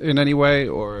vindicated in any way,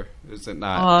 or is it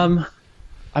not?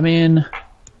 I mean,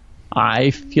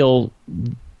 I feel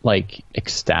like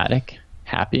ecstatic,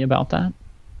 happy about that.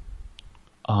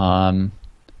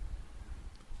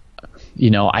 You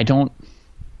know, I don't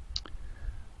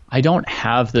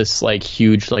have this like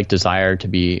huge like desire to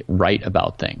be right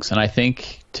about things. And I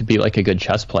think to be like a good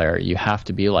chess player, you have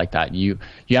to be like that. You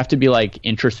have to be like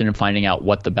interested in finding out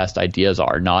what the best ideas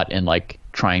are, not in like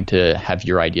trying to have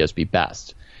your ideas be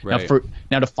best. Right.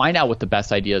 Now to find out what the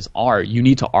best ideas are, you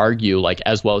need to argue like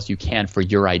as well as you can for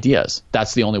your ideas.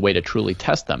 That's the only way to truly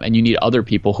test them. And you need other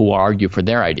people who will argue for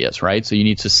their ideas, right? So you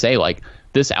need to say like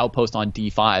this outpost on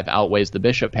d5 outweighs the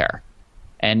bishop pair.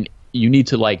 And you need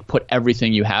to like put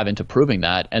everything you have into proving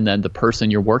that, and then the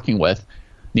person you're working with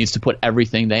needs to put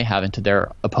everything they have into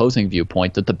their opposing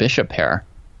viewpoint that the bishop pair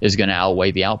is going to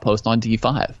outweigh the outpost on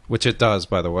d5. Which it does,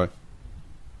 by the way.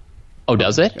 Oh,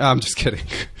 does it? I'm just kidding.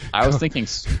 I was thinking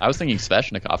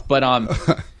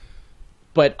Sveshnikov,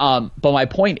 but my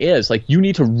point is like you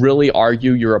need to really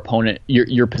argue your opponent,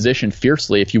 your position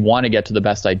fiercely if you want to get to the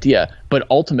best idea. But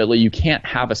ultimately, you can't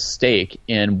have a stake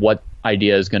in what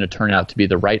idea is going to turn out to be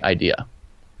the right idea,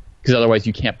 because otherwise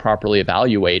you can't properly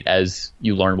evaluate as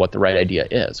you learn what the right idea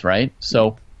is, right?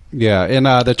 So yeah, in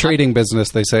the trading business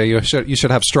they say you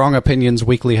should have strong opinions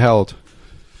weakly held.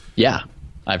 Yeah,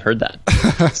 I've heard that.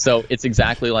 So it's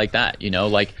exactly like that, you know,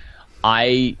 like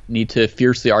I need to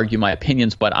fiercely argue my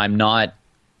opinions, but I'm not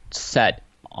set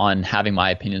on having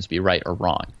my opinions be right or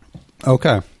wrong.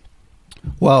 Okay.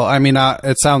 Well, I mean,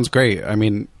 it sounds great. I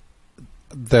mean,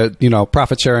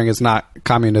 profit sharing is not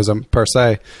communism per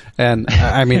se, and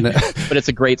I mean, but it's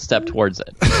a great step towards it.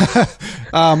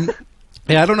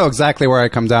 Yeah, I don't know exactly where I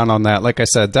come down on that. Like I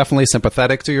said, definitely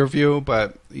sympathetic to your view,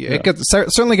 but it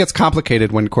certainly gets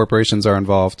complicated when corporations are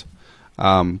involved.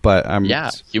 Human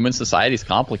society is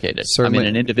complicated. Certainly. I mean,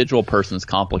 an individual person's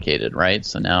complicated, right?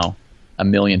 So now a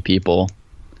million people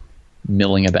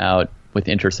milling about with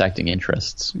intersecting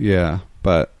interests. Yeah.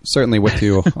 But certainly with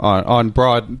you on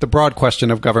the broad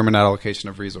question of government allocation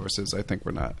of resources, I think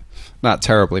we're not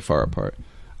terribly far apart.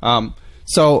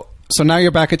 So now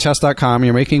you're back at chess.com.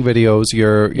 You're making videos.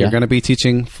 You're going to be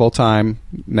teaching full time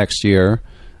next year.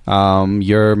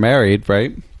 You're married,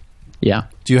 right? Yeah.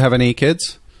 Do you have any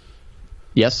kids?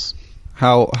 Yes.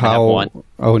 How? I have one.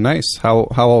 Oh, nice. How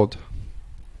old?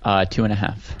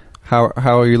 2.5.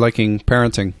 How are you liking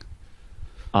parenting?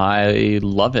 I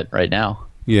love it right now.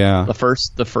 Yeah.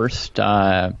 The first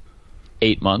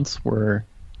 8 months were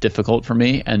difficult for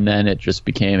me, and then it just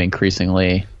became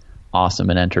increasingly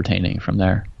awesome and entertaining from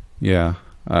there. Yeah,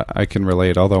 I can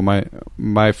relate. Although my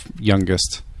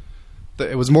youngest,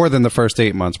 it was more than the first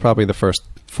 8 months, probably the first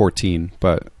 14.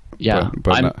 But yeah,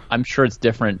 I'm sure it's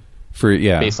different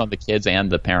based on the kids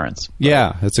and the parents. But.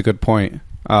 Yeah, that's a good point.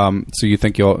 So you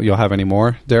think you'll have any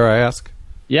more? Dare I ask?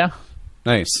 Yeah.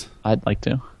 Nice. I'd like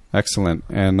to. Excellent.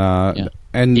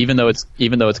 And even though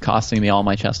it's costing me all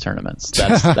my chess tournaments,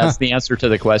 that's the answer to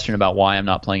the question about why I'm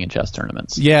not playing in chess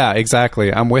tournaments. Yeah,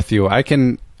 exactly. I'm with you. I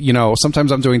can,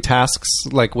 sometimes I'm doing tasks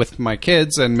like with my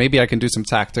kids, and maybe I can do some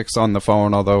tactics on the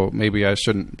phone. Although maybe I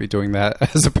shouldn't be doing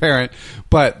that as a parent.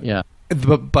 But yeah.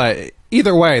 But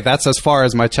either way, that's as far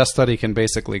as my chess study can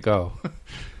basically go.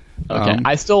 Okay.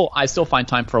 I still find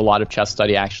time for a lot of chess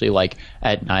study actually, like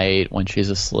at night when she's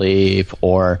asleep,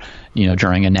 or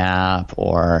during a nap,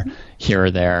 or here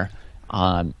or there.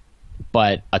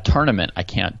 But a tournament I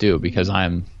can't do because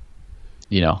I'm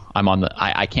on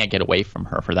I can't get away from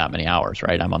her for that many hours,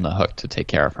 right? I'm on the hook to take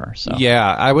care of her. So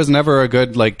yeah, I was never a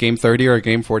good like game 30 or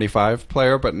game 45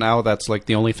 player, but now that's like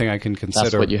the only thing I can consider.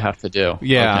 That's what you have to do.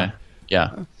 Yeah. Okay.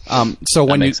 Yeah. So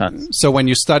that when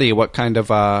you study, what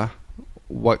do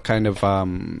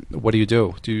you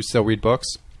do? Do you still read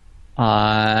books?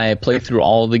 I play through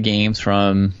all the games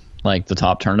from like the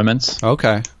top tournaments.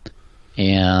 Okay.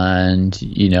 And,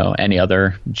 you know, any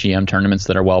other GM tournaments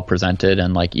that are well presented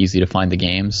and like easy to find the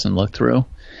games and look through.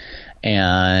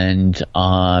 And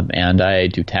I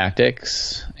do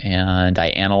tactics and I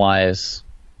analyze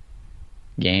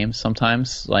games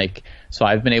sometimes. Like, so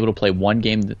I've been able to play one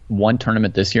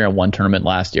tournament this year and one tournament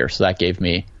last year. So that gave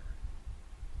me,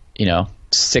 you know,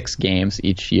 6 games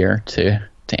each year to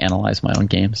analyze my own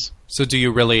games. So do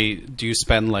you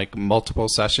spend like multiple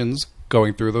sessions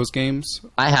going through those games?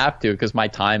 I have to, because my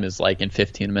time is like in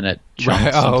 15-minute chunks.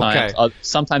 Right. Sometimes, okay.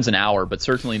 Sometimes an hour, but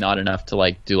certainly not enough to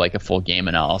like do like a full game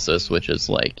analysis, which is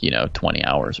like, you know, 20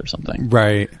 hours or something.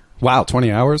 Right. Wow, 20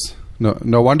 hours?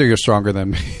 No wonder you're stronger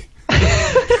than me.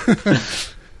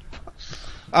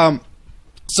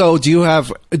 So do you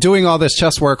have, doing all this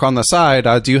chess work on the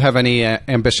side, do you have any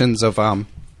ambitions of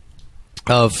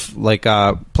like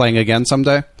playing again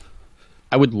someday?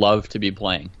 I would love to be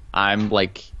playing. I'm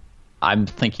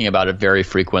thinking about it very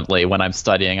frequently when I'm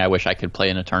studying. I wish I could play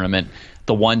in a tournament.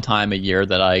 The one time a year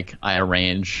that I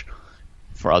arrange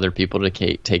for other people to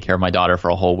take care of my daughter for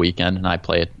a whole weekend and I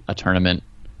play a tournament,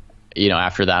 you know,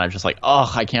 after that I'm just like,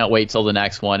 oh, I can't wait till the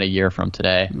next one a year from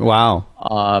today. Wow.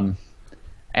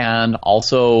 And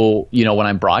also, you know, when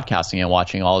I'm broadcasting and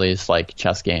watching all these like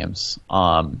chess games,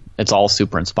 it's all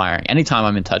super inspiring. Anytime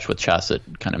I'm in touch with chess, it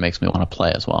kind of makes me want to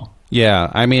play as well.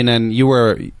 Yeah, I mean, and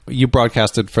you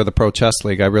broadcasted for the Pro Chess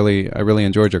League. I really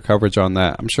enjoyed your coverage on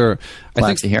that. I'm sure.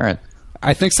 Glad to hear it.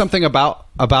 I think something about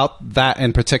that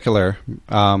in particular,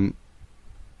 I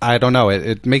don't know.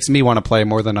 It makes me want to play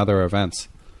more than other events.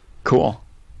 Cool.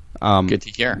 Good to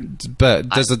hear. But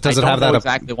does it have that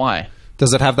exactly why?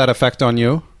 Does it have that effect on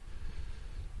you?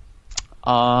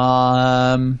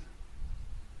 No,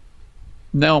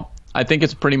 I think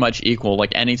it's pretty much equal.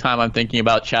 Like anytime I'm thinking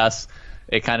about chess,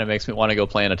 it kind of makes me want to go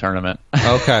play in a tournament.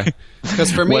 Okay.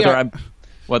 Because for me,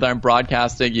 whether I'm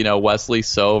broadcasting, you know, Wesley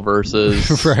So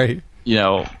versus, right, you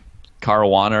know,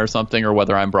 Caruana or something, or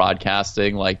whether I'm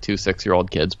broadcasting like 2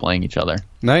 6-year-old kids playing each other.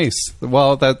 Nice.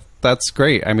 Well, that's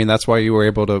great. I mean, that's why you were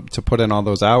able to put in all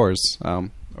those hours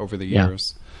over the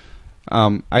years. Yeah.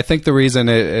 I think the reason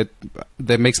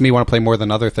that makes me want to play more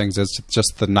than other things is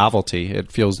just the novelty. It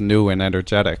feels new and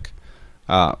energetic.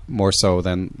 More so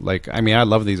than like, I mean, I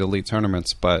love these elite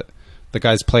tournaments, but the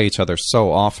guys play each other so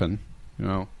often, you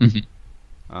know.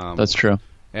 Mm-hmm. That's true.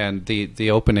 And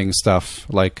the opening stuff,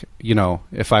 like, you know,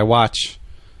 if I watch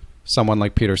someone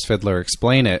like Peter Svidler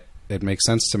explain it, it makes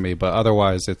sense to me. But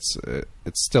otherwise, it's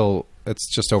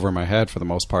just over my head for the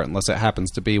most part, unless it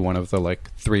happens to be one of the like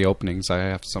 3 openings I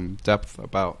have some depth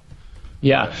about.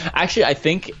 Yeah, actually, I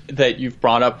think that you've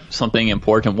brought up something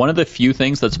important. One of the few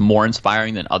things that's more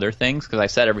inspiring than other things, because I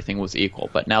said everything was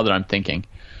equal, but now that I'm thinking,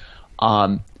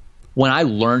 when I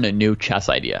learn a new chess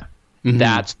idea, mm-hmm.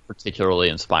 that's particularly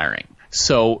inspiring.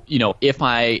 So, you know, if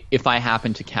I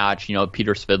happen to catch, you know,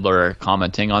 Peter Svidler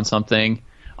commenting on something,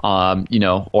 you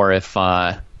know, or if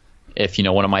you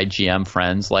know, one of my GM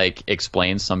friends like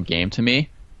explains some game to me,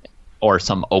 or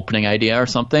some opening idea or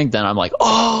something, then I'm like,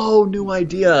 oh, new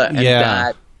idea. And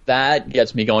that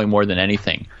gets me going more than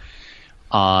anything.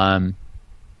 So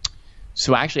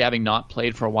actually, having not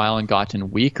played for a while and gotten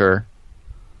weaker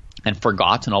and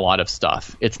forgotten a lot of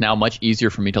stuff, it's now much easier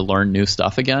for me to learn new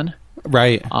stuff again.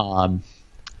 Right.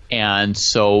 And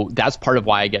so that's part of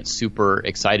why I get super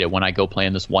excited when I go play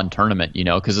in this one tournament, you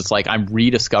know, because it's like I'm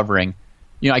rediscovering.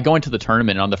 You know, I go into the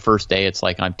tournament and on the first day it's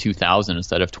like I'm 2,000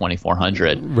 instead of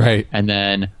 2,400. Right. And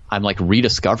then I'm like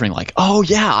rediscovering like, oh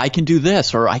yeah, I can do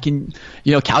this, or I can,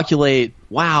 you know, calculate.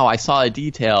 Wow, I saw a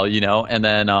detail, you know, and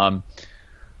then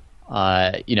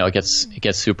you know, it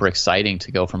gets super exciting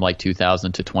to go from like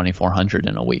 2,000 to 2,400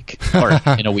 in a week or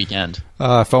in a weekend.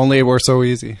 If only it were so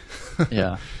easy.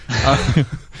 Yeah.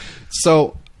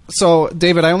 So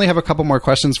David, I only have a couple more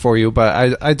questions for you,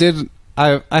 but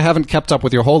I haven't kept up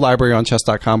with your whole library on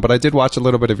chess.com, but I did watch a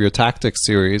little bit of your tactics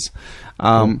series.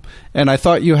 And I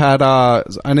thought you had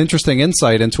an interesting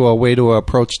insight into a way to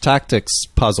approach tactics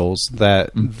puzzles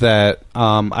that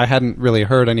I hadn't really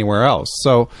heard anywhere else.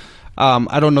 So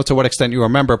I don't know to what extent you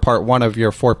remember part 1 of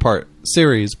your 4-part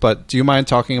series, but do you mind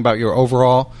talking about your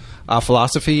overall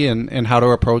philosophy and how to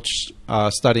approach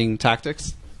studying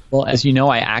tactics? Well, as you know,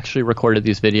 I actually recorded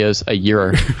these videos a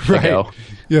year right. ago.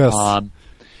 Yes.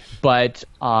 But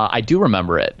I do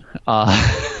remember it.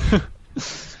 I've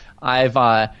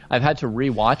had to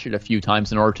rewatch it a few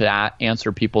times in order to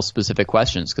answer people's specific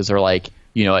questions, because they're like,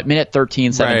 you know, at minute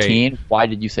 13, 17, right. Why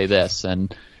did you say this?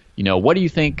 And, you know, what do you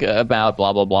think about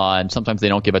blah, blah, blah? And sometimes they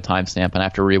don't give a timestamp, and I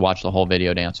have to rewatch the whole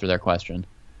video to answer their question.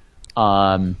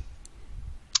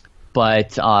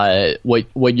 But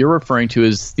what you're referring to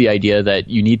is the idea that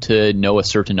you need to know a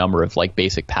certain number of like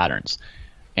basic patterns,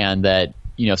 and that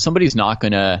somebody's not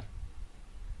going to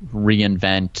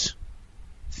reinvent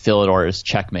Philidor's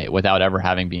checkmate without ever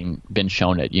having been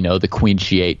shown it. The queen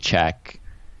g8 check,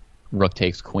 rook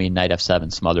takes queen, knight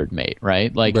f7 smothered mate,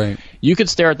 right? Like you could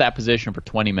stare at that position for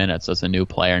 20 minutes as a new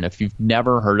player, and if you've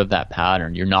never heard of that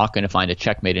pattern, you're not going to find a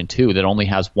checkmate in 2 that only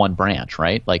has one branch,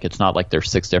 right? Like it's not like there's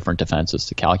 6 different defenses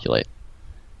to calculate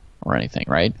or anything,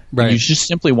 right? You just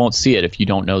simply won't see it if you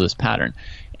don't know this pattern.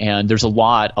 And there's a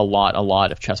lot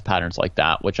of chess patterns like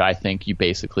that, which I think you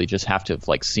basically just have to have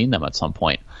like seen them at some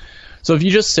point. So if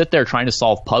you just sit there trying to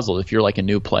solve puzzles, if you're like a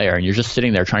new player and you're just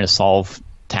sitting there trying to solve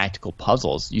tactical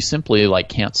puzzles, you simply like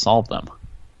can't solve them,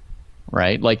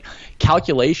 right? Like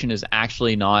calculation is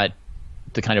actually not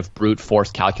the kind of brute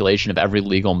force calculation of every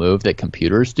legal move that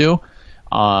computers do,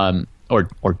 or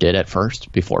did at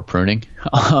first before pruning.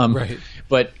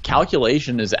 But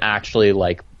calculation is actually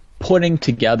like putting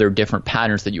together different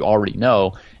patterns that you already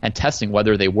know and testing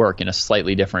whether they work in a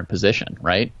slightly different position,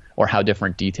 right? Or how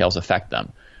different details affect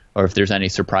them, or if there's any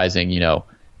surprising,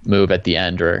 move at the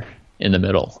end or in the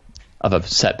middle of a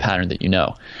set pattern that you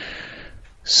know.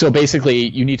 So basically,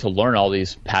 you need to learn all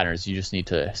these patterns. You just need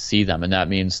to see them, and that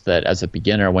means that as a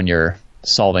beginner, when you're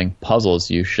solving puzzles,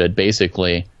 you should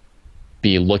basically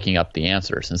be looking up the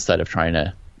answers instead of trying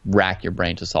to rack your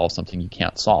brain to solve something you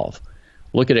can't solve.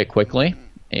 Look at it quickly,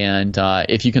 and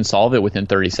if you can solve it within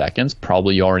 30 seconds,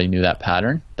 probably you already knew that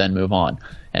pattern, then move on.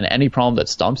 And any problem that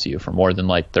stumps you for more than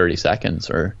like 30 seconds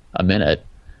or a minute,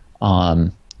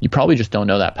 you probably just don't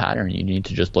know that pattern. You need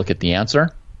to just look at the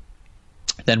answer,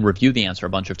 then review the answer a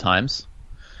bunch of times.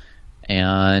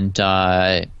 And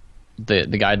the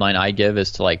guideline I give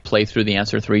is to like play through the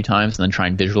answer 3 times and then try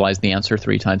and visualize the answer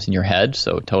 3 times in your head,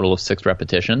 so a total of 6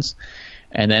 repetitions.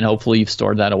 And then hopefully you've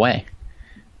stored that away.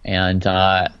 And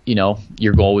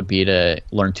your goal would be to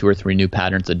learn 2 or 3 new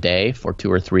patterns a day for 2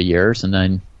 or 3 years, and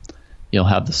then you'll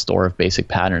have the store of basic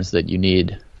patterns that you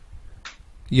need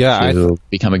to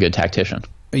become a good tactician.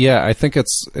 Yeah, I think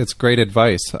it's great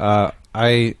advice.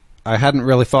 I hadn't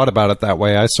really thought about it that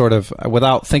way. I sort of,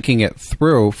 without thinking it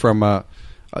through from a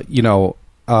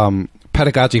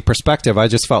pedagogy perspective, I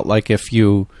just felt like if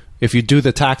you do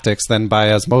the tactics, then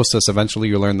by osmosis, eventually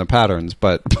you learn the patterns.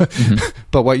 But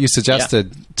but what you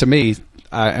suggested to me,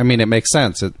 I mean, it makes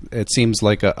sense. It seems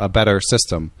like a better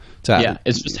system.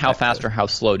 It's just how fast or how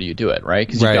slow do you do it, right?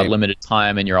 Because you've got limited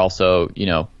time, and you're also,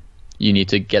 you need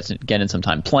to get in some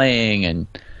time playing and,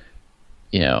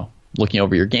 looking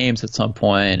over your games at some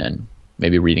point and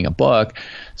maybe reading a book.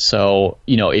 So,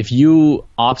 if you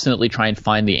obstinately try and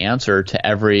find the answer to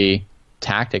every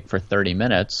tactic for 30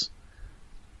 minutes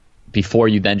before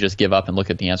you then just give up and look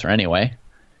at the answer anyway,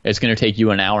 it's going to take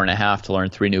you an hour and a half to learn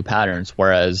 3 new patterns.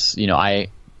 Whereas, I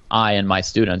and my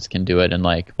students can do it in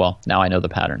now I know the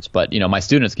patterns, but, my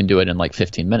students can do it in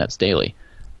 15 minutes daily.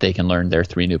 They can learn their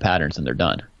 3 new patterns and they're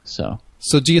done.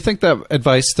 So do you think that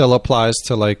advice still applies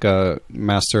to a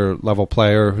master level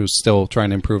player who's still trying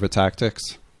to improve at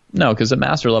tactics? No, because a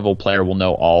master level player will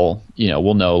know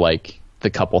will know the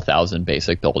couple thousand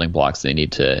basic building blocks they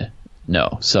need to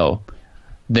know. So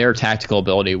their tactical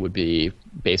ability would be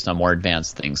based on more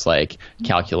advanced things like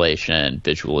calculation,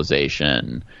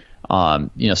 visualization,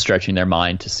 stretching their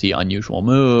mind to see unusual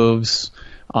moves,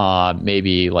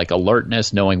 maybe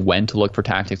alertness, knowing when to look for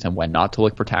tactics and when not to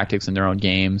look for tactics in their own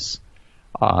games.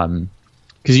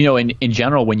 Because, in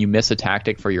general, when you miss a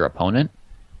tactic for your opponent,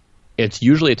 it's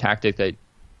usually a tactic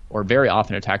or very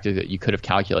often a tactic that you could have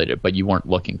calculated, but you weren't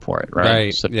looking for it,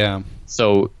 right?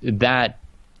 So that,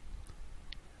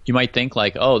 you might think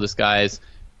this guy's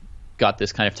got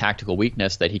this kind of tactical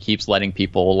weakness that he keeps letting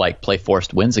people play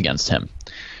forced wins against him.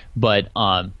 But,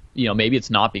 maybe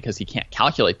it's not because he can't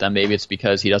calculate them. Maybe it's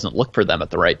because he doesn't look for them at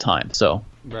the right time. So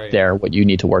what you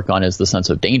need to work on is the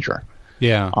sense of danger.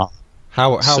 Yeah.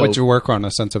 How would you work on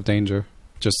a sense of danger?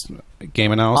 Just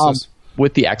game analysis?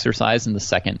 With the exercise in the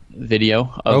second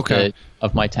video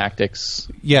of my tactics.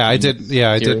 Yeah, I did.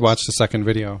 Yeah, I did watch the second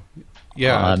video.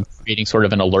 Yeah. Creating sort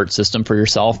of an alert system for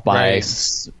yourself by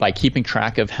keeping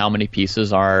track of how many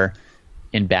pieces are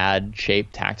in bad shape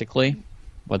tactically,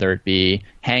 whether it be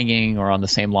hanging or on the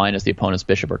same line as the opponent's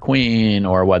bishop or queen,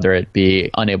 or whether it be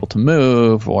unable to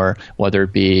move, or whether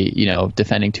it be,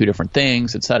 defending 2 different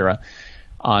things, etc.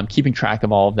 Keeping track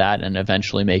of all of that and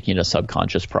eventually making it a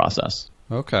subconscious process.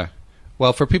 Okay.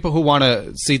 Well, for people who want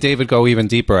to see David go even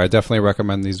deeper, I definitely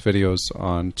recommend these videos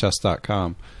on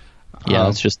chess.com. Yeah,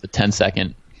 it's just the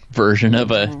 10-second version of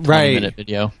a 20-minute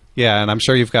video. Yeah, and I'm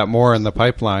sure you've got more in the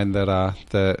pipeline that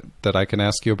I can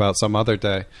ask you about some other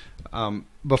day.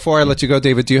 Before I let you go,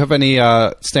 David, do you have any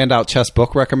standout chess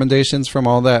book recommendations from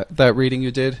all that reading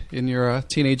you did in your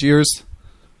teenage years?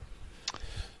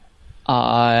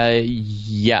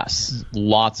 Yes,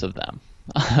 lots of them.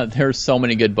 There's so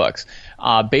many good books.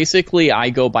 Basically,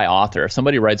 I go by author. If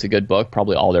somebody writes a good book,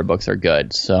 probably all their books are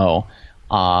good. So,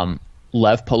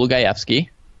 Lev Polugaevsky,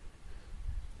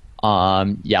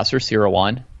 Yasser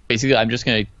Seirawan. Basically, I'm just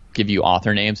going to give you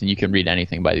author names, and you can read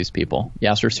anything by these people.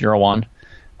 Yasser Seirawan,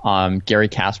 Garry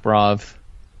Kasparov.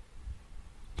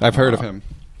 I've heard of him.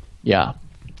 Yeah,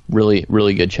 really,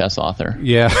 really good chess author.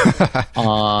 Yeah.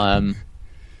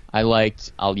 I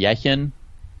liked Alyechin,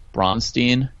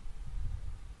 Bronstein,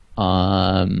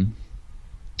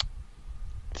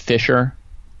 Fischer,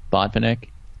 Botvinnik.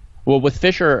 Well, with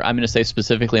Fischer, I'm going to say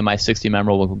specifically my 60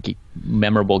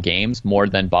 memorable games more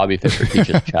than Bobby Fischer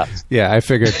teaches chess. Yeah, I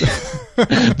figured.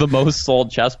 The most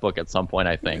sold chess book at some point,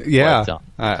 I think. Yeah,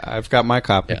 I've got my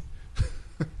copy.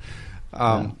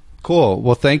 Yeah. Cool.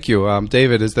 Well, thank you,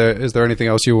 David. Is there anything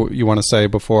else you want to say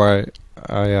before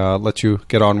I let you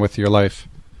get on with your life?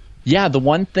 Yeah, the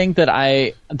one thing that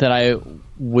I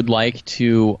would like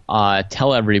to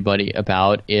tell everybody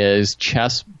about is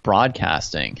chess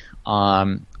broadcasting.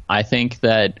 I think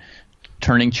that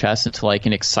turning chess into like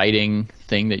an exciting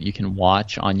thing that you can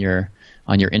watch on your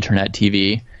internet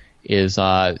TV is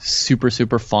super,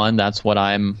 super fun. That's what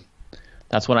I'm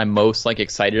most like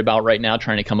excited about right now,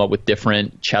 trying to come up with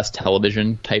different chess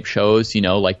television type shows,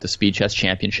 like the Speed Chess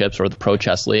Championships or the Pro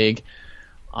Chess League.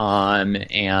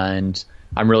 And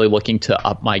I'm really looking to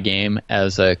up my game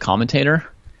as a commentator.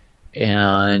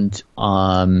 And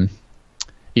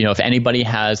if anybody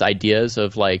has ideas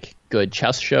of like good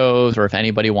chess shows, or if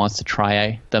anybody wants to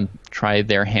try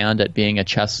their hand at being a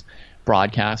chess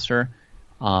broadcaster,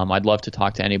 I'd love to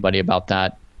talk to anybody about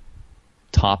that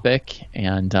topic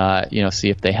and see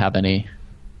if they have any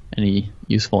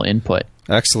useful input.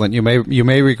 Excellent. You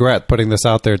may regret putting this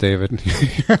out there, David.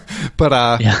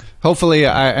 But hopefully,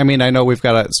 I know we've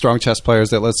got strong chess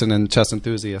players that listen and chess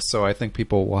enthusiasts, so I think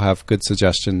people will have good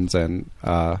suggestions and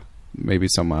maybe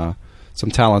some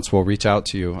talents will reach out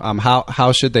to you.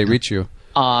 How should they reach you?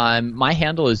 My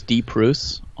handle is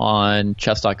dpruess on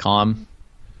chess.com.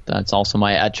 That's also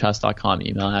my @chess.com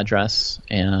email address,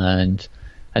 and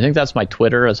I think that's my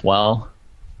Twitter as well.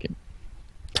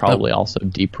 Probably also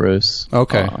dpruess.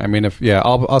 Okay.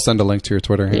 I'll send a link to your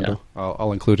Twitter handle. Yeah.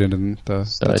 I'll include it in the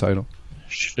title.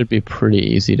 Should be pretty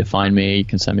easy to find me. You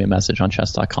can send me a message on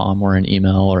chess.com or an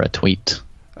email or a tweet.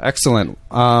 Excellent.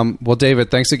 Well, David,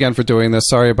 thanks again for doing this.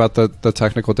 Sorry about the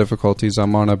technical difficulties.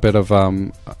 I'm on a bit of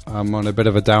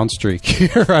a down streak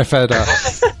here. I've had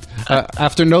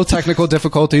after no technical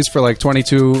difficulties for like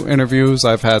 22 interviews,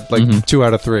 I've had like 2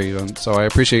 out of 3. And so I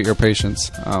appreciate your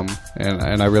patience.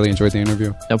 And I really enjoyed the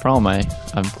interview. No problem.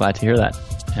 I'm glad to hear that.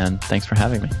 And thanks for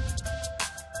having me.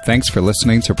 Thanks for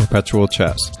listening to Perpetual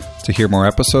Chess. To hear more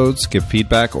episodes, give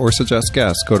feedback, or suggest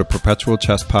guests, go to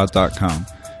perpetualchesspod.com.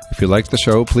 If you like the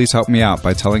show, please help me out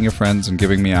by telling your friends and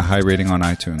giving me a high rating on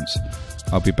iTunes.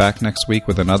 I'll be back next week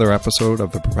with another episode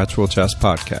of the Perpetual Chess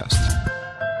Podcast.